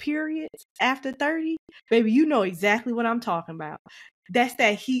have periods after 30, baby, you know exactly what I'm talking about. That's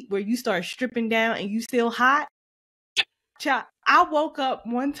that heat where you start stripping down and you still hot. Child, I woke up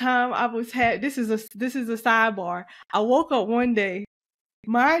one time, this is a sidebar. I woke up one day.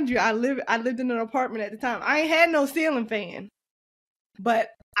 Mind you, I lived in an apartment at the time. I ain't had no ceiling fan, but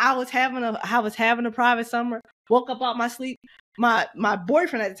I was having a private summer. Woke up out my sleep. My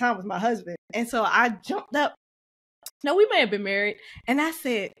boyfriend at the time was my husband, and so I jumped up. Now we may have been married, and I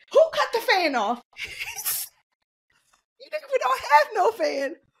said, "Who cut the fan off?" You think we don't have no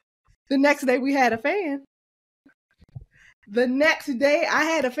fan? The next day we had a fan. The next day I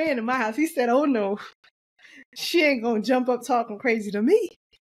had a fan in my house. He said, "Oh no. She ain't gonna jump up talking crazy to me.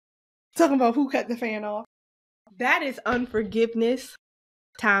 Talking about who cut the fan off." That is unforgiveness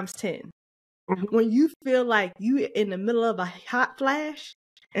times 10. Mm-hmm. When you feel like you in the middle of a hot flash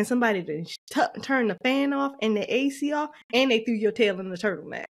and somebody turn the fan off and the AC off and they threw your tail in the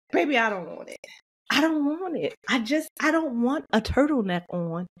turtleneck. Baby, I don't want it. I don't want it. I don't want a turtleneck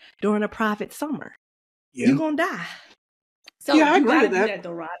on during a private summer. Yeah. You're gonna die. So yeah, I you agree gotta with that. Do that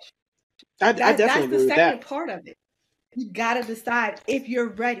though, Raj. I definitely agree with that. That's the second part of it. You gotta decide if you're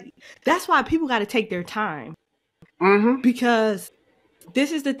ready. That's why people gotta take their time. Mm-hmm. Because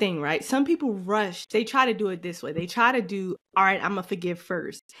this is the thing, right? Some people rush. They try to do it this way. They try to do, all right, I'm going to forgive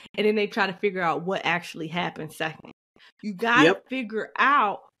first. And then they try to figure out what actually happened second. You got to figure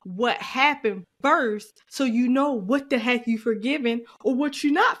out what happened first so you know what the heck you forgiven or what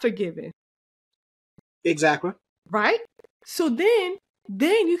you're not forgiving. Exactly. Right? So then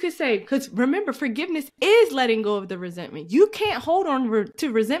you could say, because remember, forgiveness is letting go of the resentment. You can't hold on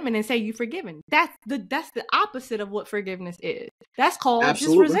to resentment and say you're forgiven. That's the opposite of what forgiveness is. That's called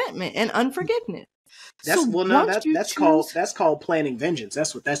just resentment and unforgiveness. That's called planning vengeance.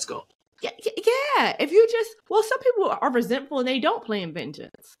 That's what that's called. Yeah. If you some people are resentful and they don't plan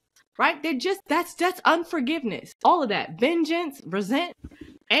vengeance, right? They're just that's unforgiveness. All of that vengeance,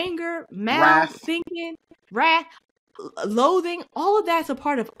 anger, malice, thinking, wrath, loathing, all of that's a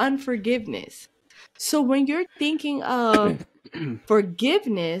part of unforgiveness. So when you're thinking of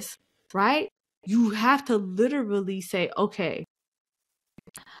forgiveness, right, you have to literally say, okay,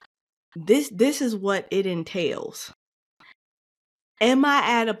 this is what it entails. Am I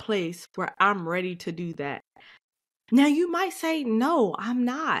at a place where I'm ready to do that? Now you might say, no, I'm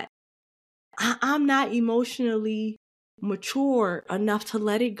not. I'm not emotionally mature enough to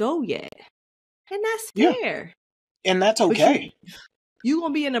let it go yet. And that's fair. And that's okay. You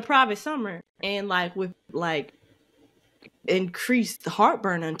gonna be in a private summer and with increased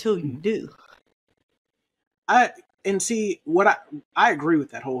heartburn until you do. I agree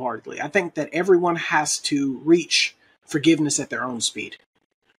with that wholeheartedly. I think that everyone has to reach forgiveness at their own speed.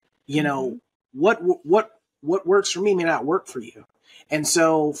 You know, what works for me may not work for you. And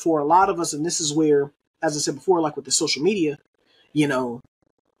so for a lot of us, and this is where, as I said before, like with the social media,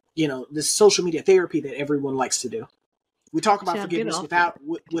 this social media therapy that everyone likes to do. We talk about forgiveness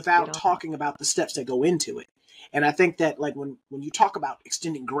without talking about the steps that go into it. And I think that when you talk about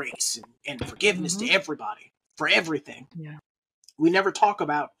extending grace and forgiveness to everybody for everything, we never talk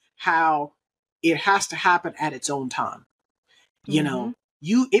about how it has to happen at its own time. You know,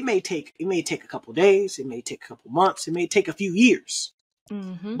 it may take a couple of days, it may take a couple of months, it may take a few years.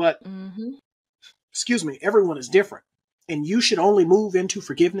 But excuse me, everyone is different. And you should only move into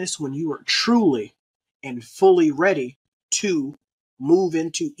forgiveness when you are truly and fully ready to move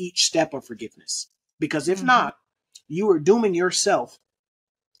into each step of forgiveness. Because if not, you are dooming yourself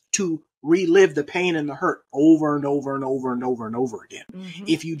to relive the pain and the hurt over and over and over and over and over again.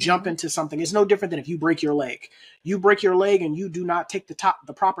 If you jump into something, it's no different than if you break your leg. You break your leg and you do not take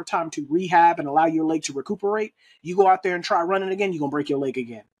the proper time to rehab and allow your leg to recuperate. You go out there and try running again, you're going to break your leg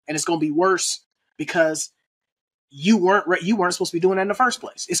again. And it's going to be worse because you weren't supposed to be doing that in the first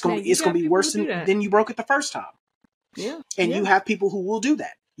place. It's going to be worse than you broke it the first time. You have people who will do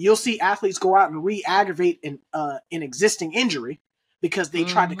that. You'll see athletes go out and re-aggravate an existing injury because they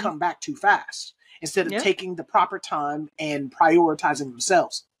tried to come back too fast instead of taking the proper time and prioritizing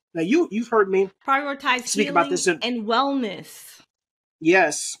themselves. Now you've heard me speak about this and wellness.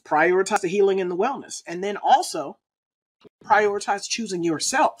 Yes, prioritize the healing and the wellness, and then also prioritize choosing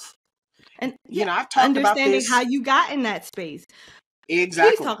yourself. And I've talked about this. How you got in that space.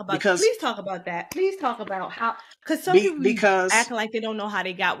 Exactly. Please talk about that. Please talk about how, because some people acting like they don't know how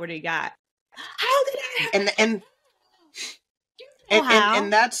they got where they got. How did that happen?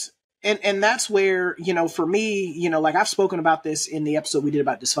 And that's where, for me, like I've spoken about this in the episode we did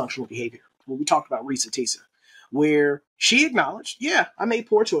about dysfunctional behavior, where we talked about Risa Tisa, where she acknowledged, I made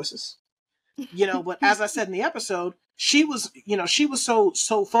poor choices, but as I said in the episode, she was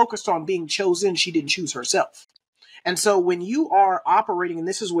so focused on being chosen, she didn't choose herself. And so when you are operating, and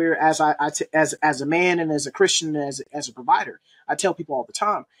this is where, as a man and as a Christian, as a provider, I tell people all the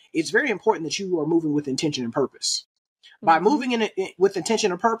time, it's very important that you are moving with intention and purpose. By moving in it with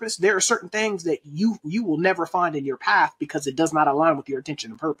intention and purpose, there are certain things that you will never find in your path because it does not align with your intention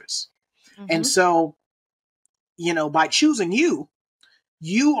and purpose. And so, by choosing you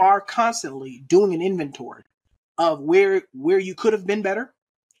are constantly doing an inventory of where you could have been better,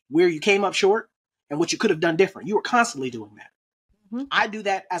 where you came up short, and what you could have done different. You are constantly doing that. I do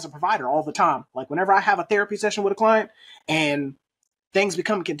that as a provider all the time. Like whenever I have a therapy session with a client and things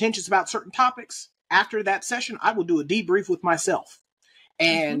become contentious about certain topics, after that session, I will do a debrief with myself.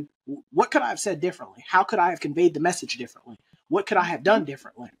 And what could I have said differently? How could I have conveyed the message differently? What could I have done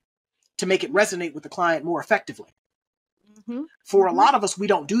differently to make it resonate with the client more effectively? For a lot of us, we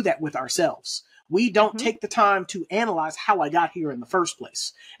don't do that with ourselves. We don't take the time to analyze how I got here in the first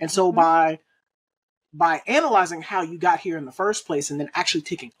place. And so by analyzing how you got here in the first place and then actually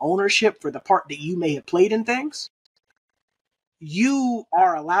taking ownership for the part that you may have played in things, you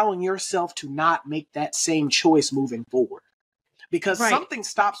are allowing yourself to not make that same choice moving forward. Because something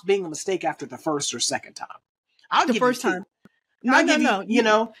stops being a mistake after the first or second time.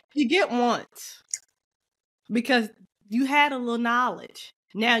 No. You get once because you had a little knowledge.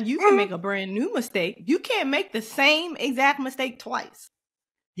 Now you can make a brand new mistake. You can't make the same exact mistake twice.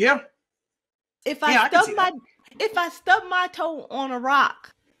 Yeah. If I stub my toe on a rock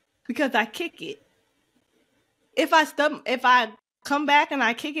because I kick it, if I come back and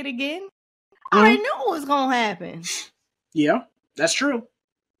I kick it again, I already knew what was gonna happen. Yeah, that's true.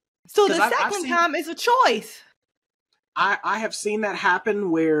 So the second time is a choice. I have seen that happen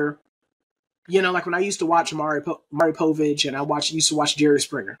where, like when I used to watch Maury Povich and I used to watch Jerry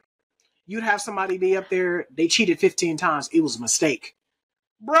Springer. You'd have somebody be up there, they cheated 15 times. It was a mistake.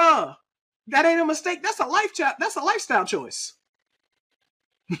 Bruh, that ain't a mistake. That's a lifestyle choice.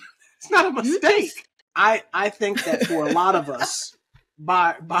 It's not a mistake. I think that for a lot of us,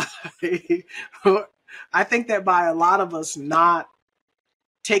 I think that by a lot of us not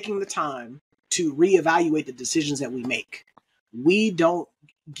taking the time to reevaluate the decisions that we make, we don't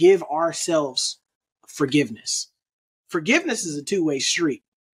give ourselves forgiveness. Forgiveness is a two-way street.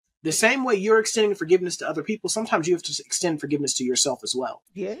 The same way you're extending forgiveness to other people, sometimes you have to extend forgiveness to yourself as well.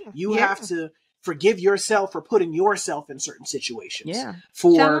 Yeah. You have to forgive yourself for putting yourself in certain situations. Yeah.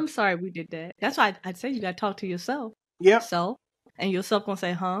 John, I'm sorry we did that. That's why I'd say you got to talk to yourself. Yeah. And yourself going to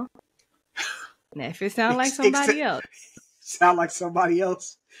say, huh? Now, if it sounds like somebody else. Sound like somebody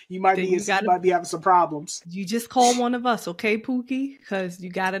else. You might be having some problems. You just call one of us, okay, Pookie? Because you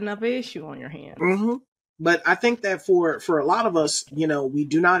got another issue on your hands. Mm-hmm. But I think that for a lot of us, we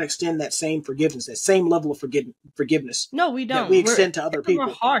do not extend that same forgiveness, that same level of forgiveness. No, we don't. That we extend to other people.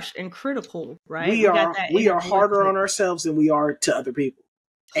 We're harsh and critical, right? We are harder on ourselves than we are to other people.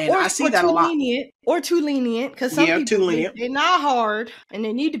 And I see that a lot. Too lenient, because some people, they're not hard and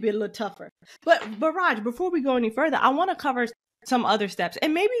they need to be a little tougher. But Raj, before we go any further, I want to cover some other steps.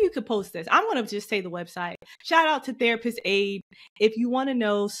 And maybe you could post this. I'm going to just say the website. Shout out to Therapist Aid. If you want to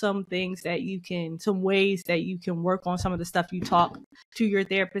know some ways that you can work on some of the stuff you talk to your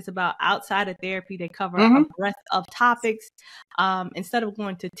therapist about outside of therapy, they cover a breadth of topics. Instead of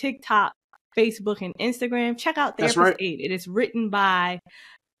going to TikTok, Facebook, and Instagram, check out Therapist Aid. It is written by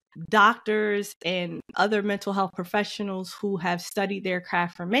doctors and other mental health professionals who have studied their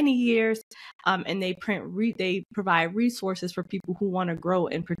craft for many years, and they provide resources for people who want to grow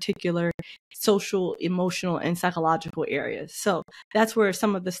in particular social, emotional, and psychological areas. So that's where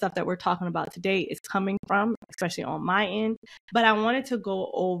some of the stuff that we're talking about today is coming from, especially on my end. But I wanted to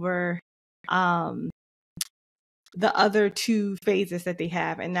go over the other two phases that they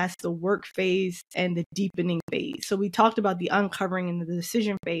have, and that's the work phase and the deepening phase. So we talked about the uncovering and the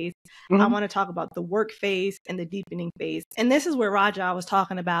decision phase. I want to talk about the work phase and the deepening phase. And this is where Raja was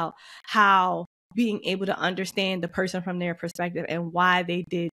talking about how being able to understand the person from their perspective and why they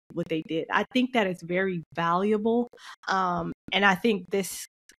did what they did. I think that is very valuable. And I think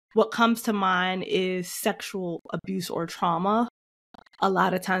what comes to mind is sexual abuse or trauma. A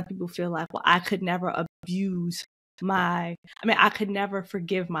lot of times people feel like, well, I could never I could never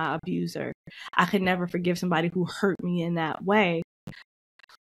forgive my abuser. I could never forgive somebody who hurt me in that way.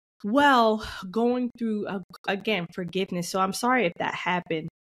 Well, going through, again, forgiveness. So I'm sorry if that happened.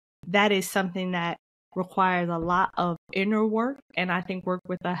 That is something that requires a lot of inner work. And I think work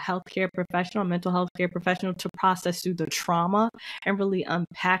with a healthcare professional, mental health care professional, to process through the trauma and really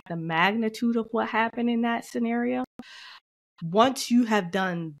unpack the magnitude of what happened in that scenario. Once you have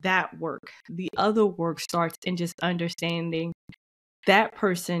done that work, the other work starts in just understanding that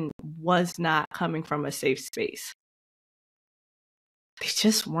person was not coming from a safe space. They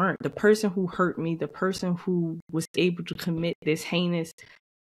just weren't. The person who hurt me, the person who was able to commit this heinous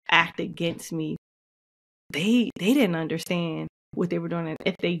act against me, they didn't understand what they were doing. And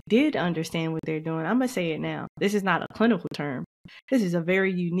if they did understand what they're doing, I'm going to say it now. This is not a clinical term. This is a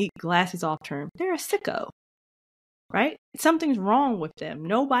very unique glasses off term. They're a sicko. Right? Something's wrong with them.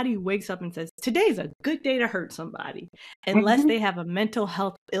 Nobody wakes up and says, today's a good day to hurt somebody, unless they have a mental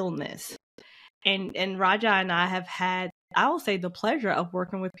health illness. And Raja and I have had, I will say, the pleasure of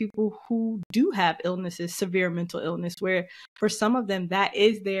working with people who do have illnesses, severe mental illness, where for some of them that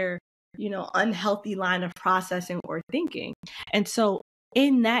is their, unhealthy line of processing or thinking. And so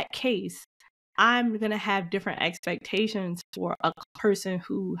in that case, I'm going to have different expectations for a person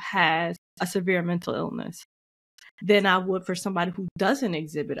who has a severe mental illness than I would for somebody who doesn't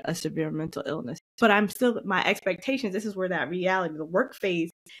exhibit a severe mental illness. But my expectations, this is where that reality, the work phase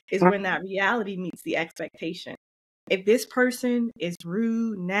is when that reality meets the expectation. If this person is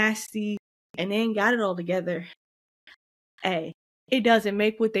rude, nasty, and they ain't got it all together, it doesn't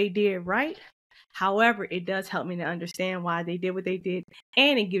make what they did right. However, it does help me to understand why they did what they did.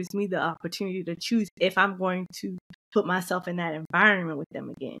 And it gives me the opportunity to choose if I'm going to put myself in that environment with them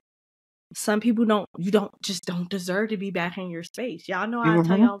again. Some people don't deserve to be back in your space. Y'all know I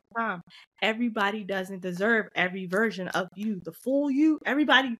tell you all the time, everybody doesn't deserve every version of you. The full you,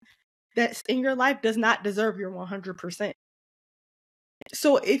 everybody that's in your life does not deserve your 100%.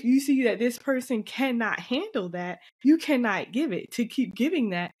 So if you see that this person cannot handle that, you cannot give it. To keep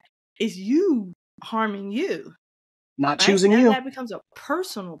giving that is you harming you. Not choosing you. That becomes a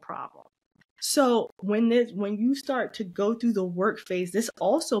personal problem. So when you start to go through the work phase, this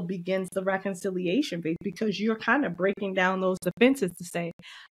also begins the reconciliation phase, because you're kind of breaking down those defenses to say,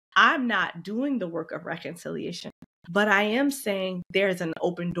 I'm not doing the work of reconciliation, but I am saying there's an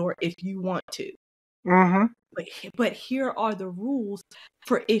open door if you want to. But here are the rules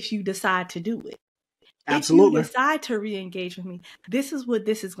for if you decide to do it. Absolutely. If you decide to re-engage with me, this is what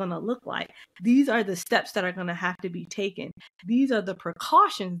this is going to look like. These are the steps that are going to have to be taken. These are the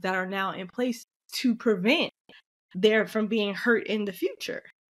precautions that are now in place to prevent there from being hurt in the future.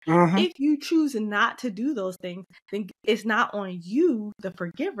 If you choose not to do those things, then it's not on you, the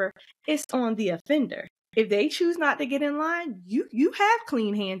forgiver, it's on the offender. If they choose not to get in line, you have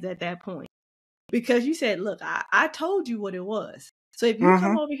clean hands at that point. Because you said, look, I told you what it was. So if you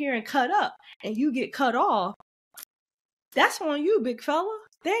come over here and cut up and you get cut off, that's on you, big fella.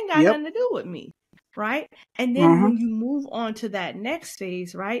 They ain't got nothing to do with me, right? And then when you move on to that next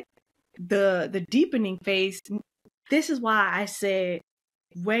phase, right, the deepening phase, this is why I said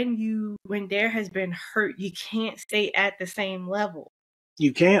when there has been hurt, you can't stay at the same level.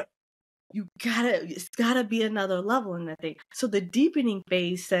 You can't. It's gotta be another level in that thing. So the deepening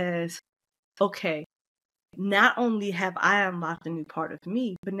phase says, okay, not only have I unlocked a new part of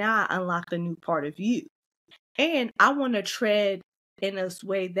me, but now I unlocked a new part of you. And I want to tread in a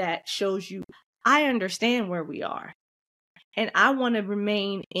way that shows you I understand where we are. And I want to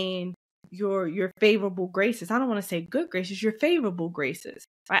remain in your favorable graces. I don't want to say good graces, your favorable graces.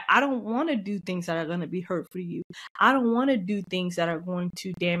 Right? I don't want to do things that are going to be hurtful to you. I don't want to do things that are going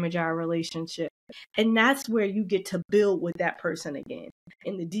to damage our relationship. And that's where you get to build with that person again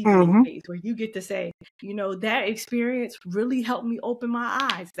in the deepening phase, where you get to say, you know, that experience really helped me open my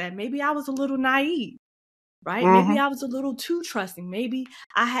eyes, that maybe I was a little naive, right? Maybe I was a little too trusting. Maybe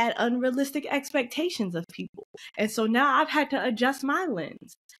I had unrealistic expectations of people. And so now I've had to adjust my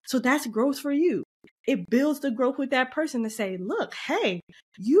lens. So that's growth for you. It builds the growth with that person to say, look, hey,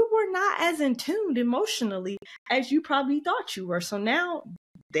 you were not as in tune emotionally as you probably thought you were. So now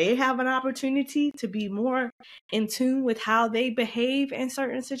they have an opportunity to be more in tune with how they behave in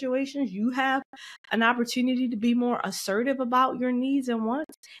certain situations. You have an opportunity to be more assertive about your needs and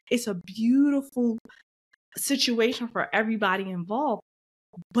wants. It's a beautiful situation for everybody involved.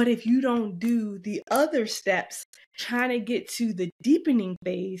 But if you don't do the other steps, trying to get to the deepening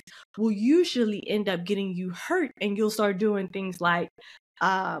phase will usually end up getting you hurt, and you'll start doing things like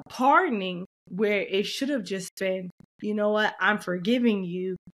pardoning, where it should have just been, you know what, I'm forgiving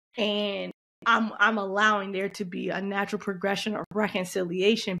you, and I'm allowing there to be a natural progression of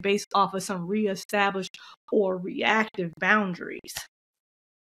reconciliation based off of some reestablished or reactive boundaries.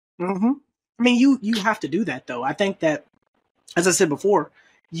 I mean, you have to do that, though. I think that, as I said before,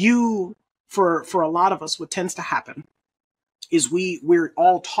 for a lot of us, what tends to happen is we're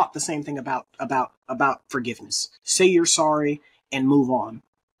all taught the same thing about forgiveness. Say you're sorry and move on.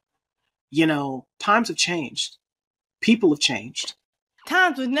 You know, times have changed. People have changed.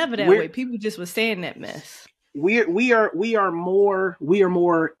 Times was never that way. People just was saying that mess. We are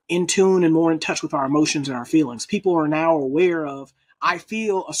more in tune and more in touch with our emotions and our feelings. People are now aware of, I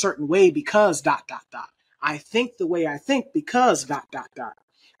feel a certain way because ... I think the way I think because ...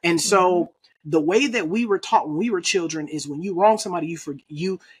 And so the way that we were taught when we were children is when you wrong somebody,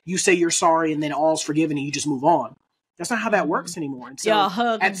 you say you're sorry and then all's forgiven and you just move on. That's not how that works anymore. And so, y'all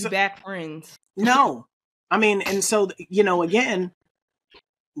hug and be back friends. No. I mean, and so, you know, again,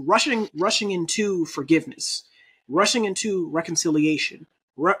 rushing into forgiveness, rushing into reconciliation,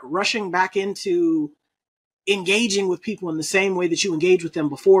 rushing back into engaging with people in the same way that you engaged with them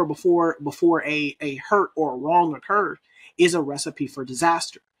before a hurt or a wrong occurred is a recipe for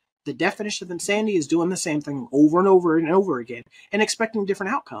disaster. The definition of insanity is doing the same thing over and over and over again and expecting a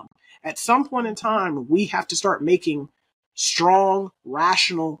different outcome. At some point in time, we have to start making strong,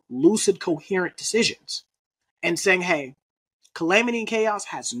 rational, lucid, coherent decisions and saying, hey, calamity and chaos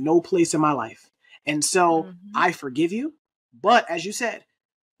has no place in my life. And so I forgive you. But as you said,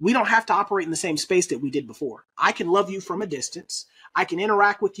 we don't have to operate in the same space that we did before. I can love you from a distance. I can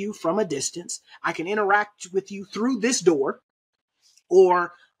interact with you from a distance. I can interact with you through this door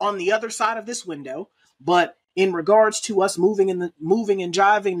or on the other side of this window. But in regards to us moving and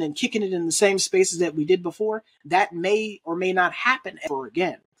jiving and kicking it in the same spaces that we did before, that may or may not happen ever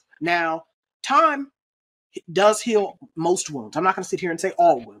again. Now, time does heal most wounds. I'm not going to sit here and say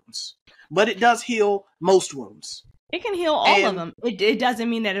all wounds, but it does heal most wounds. It can heal all of them. It doesn't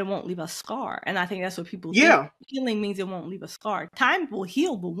mean that it won't leave a scar. And I think that's what people think. Healing means it won't leave a scar. Time will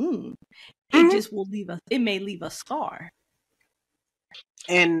heal the wound. It just will it may leave a scar.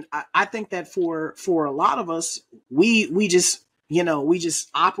 And I think that for a lot of us, we just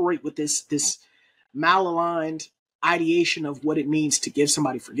operate with this malaligned ideation of what it means to give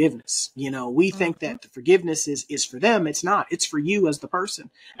somebody forgiveness. We think that the forgiveness is for them. It's not. It's for you as the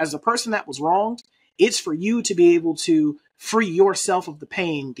person that was wronged. It's for you to be able to free yourself of the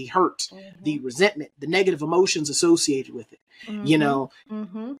pain, the hurt, the resentment, the negative emotions associated with it.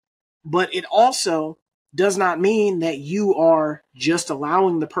 But it also does not mean that you are just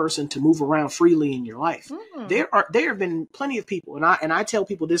allowing the person to move around freely in your life. There have been plenty of people, and I tell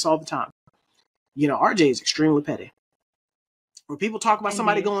people this all the time. RJ is extremely petty. When people talk about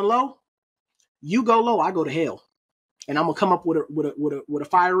somebody going low, you go low, I go to hell, and I'm gonna come up with a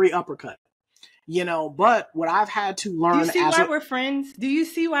fiery uppercut. But what I've had to learn. Do you see why we're friends? Do you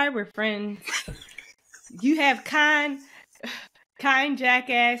see why we're friends? You have kind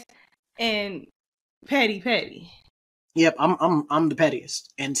jackass and petty. Yep, I'm the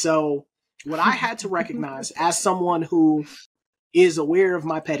pettiest. And so what I had to recognize as someone who is aware of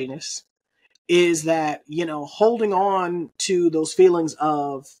my pettiness is that, holding on to those feelings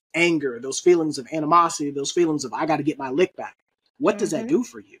of anger, those feelings of animosity, those feelings of I got to get my lick back. What does that do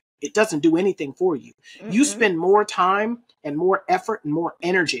for you? It doesn't do anything for you. You spend more time and more effort and more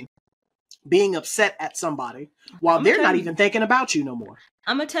energy being upset at somebody while they're not even thinking about you no more.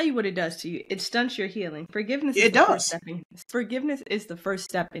 I'm going to tell you what it does to you. It stunts your healing. Forgiveness Forgiveness is the first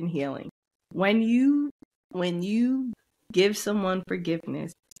step in healing. When you give someone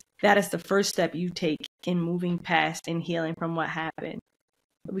forgiveness, that is the first step you take in moving past and healing from what happened.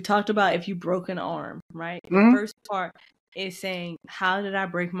 We talked about if you broke an arm, right? The first part is saying, how did I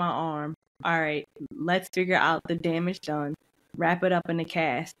break my arm? All right, let's figure out the damage done. Wrap it up in a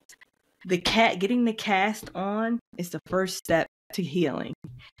cast. Getting the cast on is the first step to healing.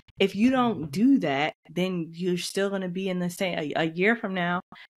 If you don't do that, then you're still going to be in the same. A year from now,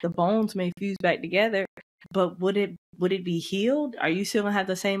 the bones may fuse back together, but would it be healed? Are you still going to have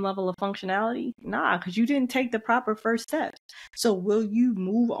the same level of functionality? Nah, because you didn't take the proper first steps. So will you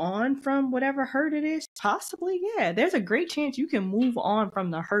move on from whatever hurt it is? Possibly, yeah. There's a great chance you can move on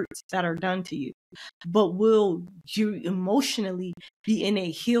from the hurts that are done to you. But will you emotionally be in a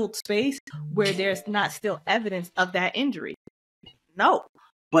healed space where there's not still evidence of that injury? No.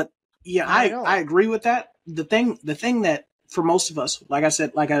 But yeah, I agree with that. The thing that for most of us, like I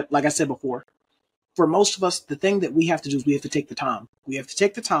said before, for most of us, the thing that we have to do is we have to take the time. We have to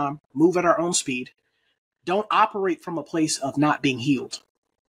take the time, move at our own speed. Don't operate from a place of not being healed.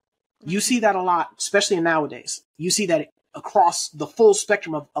 You see that a lot, especially nowadays. You see that across the full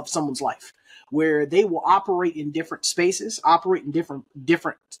spectrum of someone's life, where they will operate in different spaces, operate in different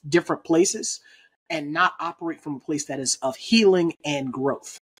places, and not operate from a place that is of healing and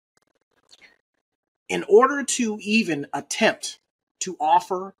growth. In order to even attempt to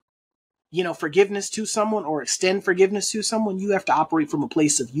offer, forgiveness to someone or extend forgiveness to someone, you have to operate from a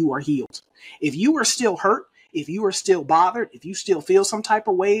place of you are healed. If you are still hurt, if you are still bothered, if you still feel some type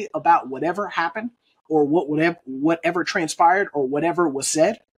of way about whatever happened or whatever transpired or whatever was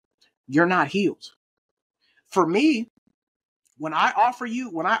said, you're not healed. For me, when I offer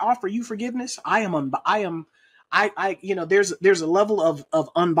you forgiveness, there's a level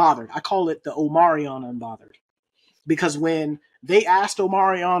of unbothered. I call it the Omarion unbothered, because when they asked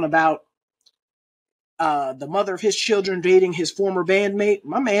Omarion about the mother of his children dating his former bandmate,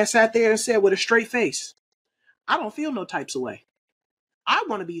 my man sat there and said with a straight face, I don't feel no types of way. I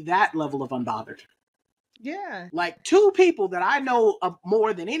want to be that level of unbothered. Yeah. Like two people that I know of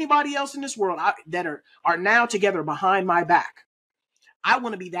more than anybody else in this world that are now together behind my back. I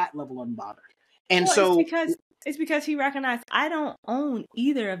want to be that level unbothered. And it's because he recognized I don't own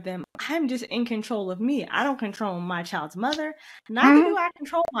either of them. I'm just in control of me. I don't control my child's mother. Neither do I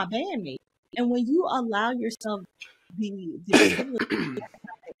control my bandmate. And when you allow yourself the ability,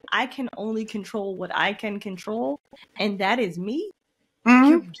 I can only control what I can control, and that is me.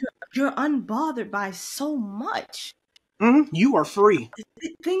 You're unbothered by so much. You are free.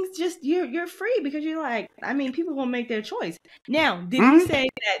 Things just you're free because you're like, I mean, people gonna make their choice. Now, did he say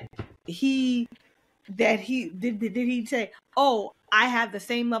did he say, oh, I have the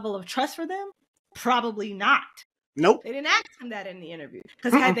same level of trust for them? Probably not. Nope. They didn't ask him that in the interview.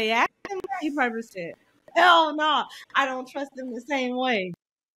 Because had they asked him that, he probably said, Hell no. I don't trust him the same way.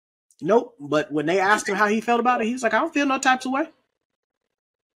 Nope. But when they asked him how he felt about it, he's like, I don't feel no types of way.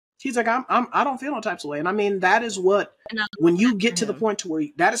 He's like, I don't feel no types of way. And I mean, that is what, when you get to the point to where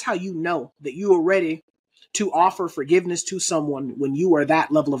that is how you know that you are ready to offer forgiveness to someone when you are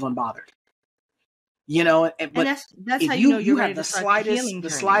that level of unbothered. You know, but that's how you know you have the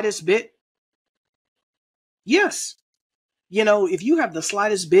slightest bit. Yes. You know, if you have the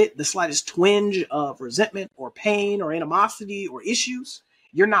slightest bit, the slightest twinge of resentment or pain or animosity or issues,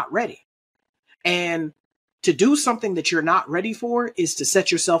 you're not ready. And to do something that you're not ready for is to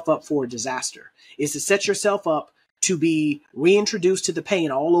set yourself up for a disaster, is to set yourself up to be reintroduced to the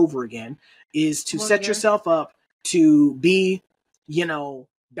pain all over again, is to set yourself up to be, you know,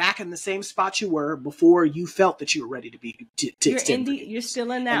 back in the same spot you were before you felt that you were ready to be. You're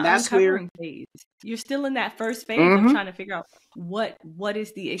still in that uncovering phase. You're still in that first phase of trying to figure out what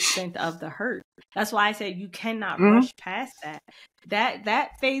is the extent of the hurt. That's why I said you cannot rush past that. That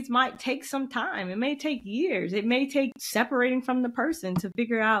phase might take some time. It may take years. It may take separating from the person to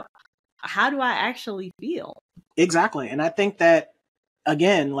figure out, how do I actually feel? Exactly. And I think that,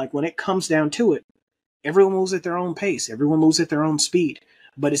 again, like when it comes down to it, everyone moves at their own pace. Everyone moves at their own speed.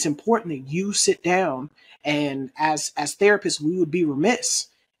 But it's important that you sit down, and as therapists, we would be remiss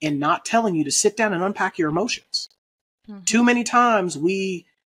in not telling you to sit down and unpack your emotions. Too many times we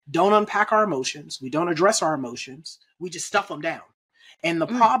don't unpack our emotions. We don't address our emotions. We just stuff them down. And the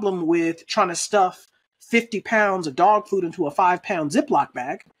problem with trying to stuff 50 pounds of dog food into a 5-pound Ziploc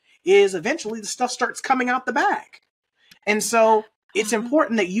bag is eventually the stuff starts coming out the bag. And so it's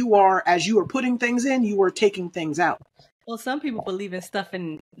important that you are, as you are putting things in, you are taking things out. Well, some people believe in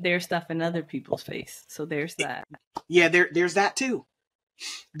stuffing their stuff in other people's face. So there's that. Yeah, there's that too.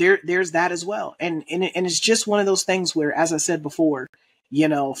 There's that as well. And it's just one of those things where, as I said before, you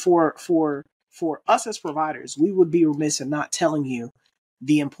know, for us as providers, we would be remiss in not telling you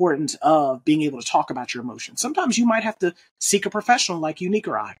the importance of being able to talk about your emotions. Sometimes you might have to seek a professional like Unique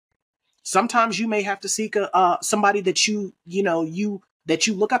or I. Sometimes you may have to seek somebody that you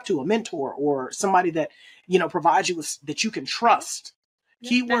look up to, a mentor, or somebody that, you know, provides you with, that you can trust.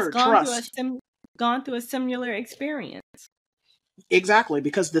 Keyword trust. Gone through a similar experience. Exactly,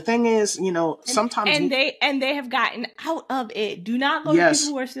 because the thing is, you know, sometimes they have gotten out of it. Do not go to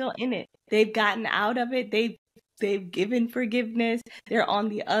people who are still in it. They've gotten out of it. They've given forgiveness. They're on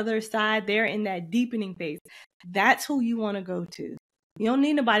the other side. They're in that deepening phase. That's who you want to go to. You don't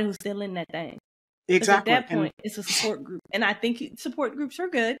need nobody who's still in that thing. Exactly. At that point, it's a support group. And I think support groups are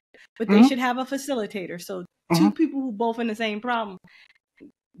good, but they should have a facilitator. So two people who both in the same problem,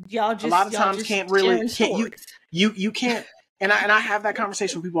 y'all just, a lot of times can't you can't. And I have that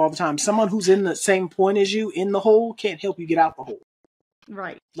conversation with people all the time. Someone who's in the same point as you in the hole can't help you get out the hole.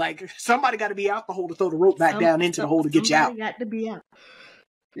 Right. Like, somebody got to be out the hole to throw the rope back down into the hole to get you out. Got to be out.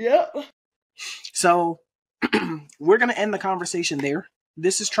 Yep. So we're going to end the conversation there.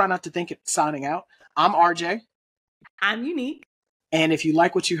 This is Try Not to Think It signing out. I'm RJ. I'm Unique. And if you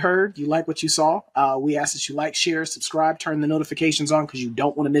like what you heard, you like what you saw, we ask that you like, share, subscribe, turn the notifications on because you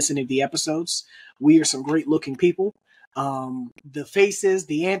don't want to miss any of the episodes. We are some great looking people. The faces,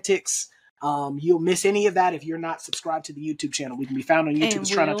 the antics, you'll miss any of that if you're not subscribed to the YouTube channel. We can be found on YouTube as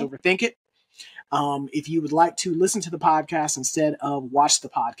Try Not to Overthink It. If you would like to listen to the podcast instead of watch the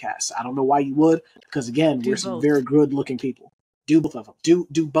podcast, I don't know why you would, because again, we're some very good looking people. Do both of them.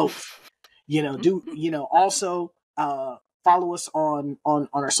 Do both. Also follow us on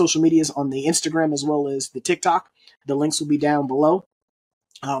our social medias, on the Instagram as well as the TikTok. The links will be down below.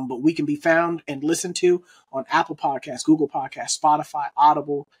 But we can be found and listened to on Apple Podcasts, Google Podcasts, Spotify,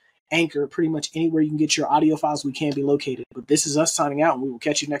 Audible, Anchor, pretty much anywhere you can get your audio files, we can be located. But this is us signing out, and we will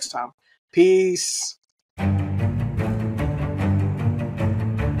catch you next time. Peace.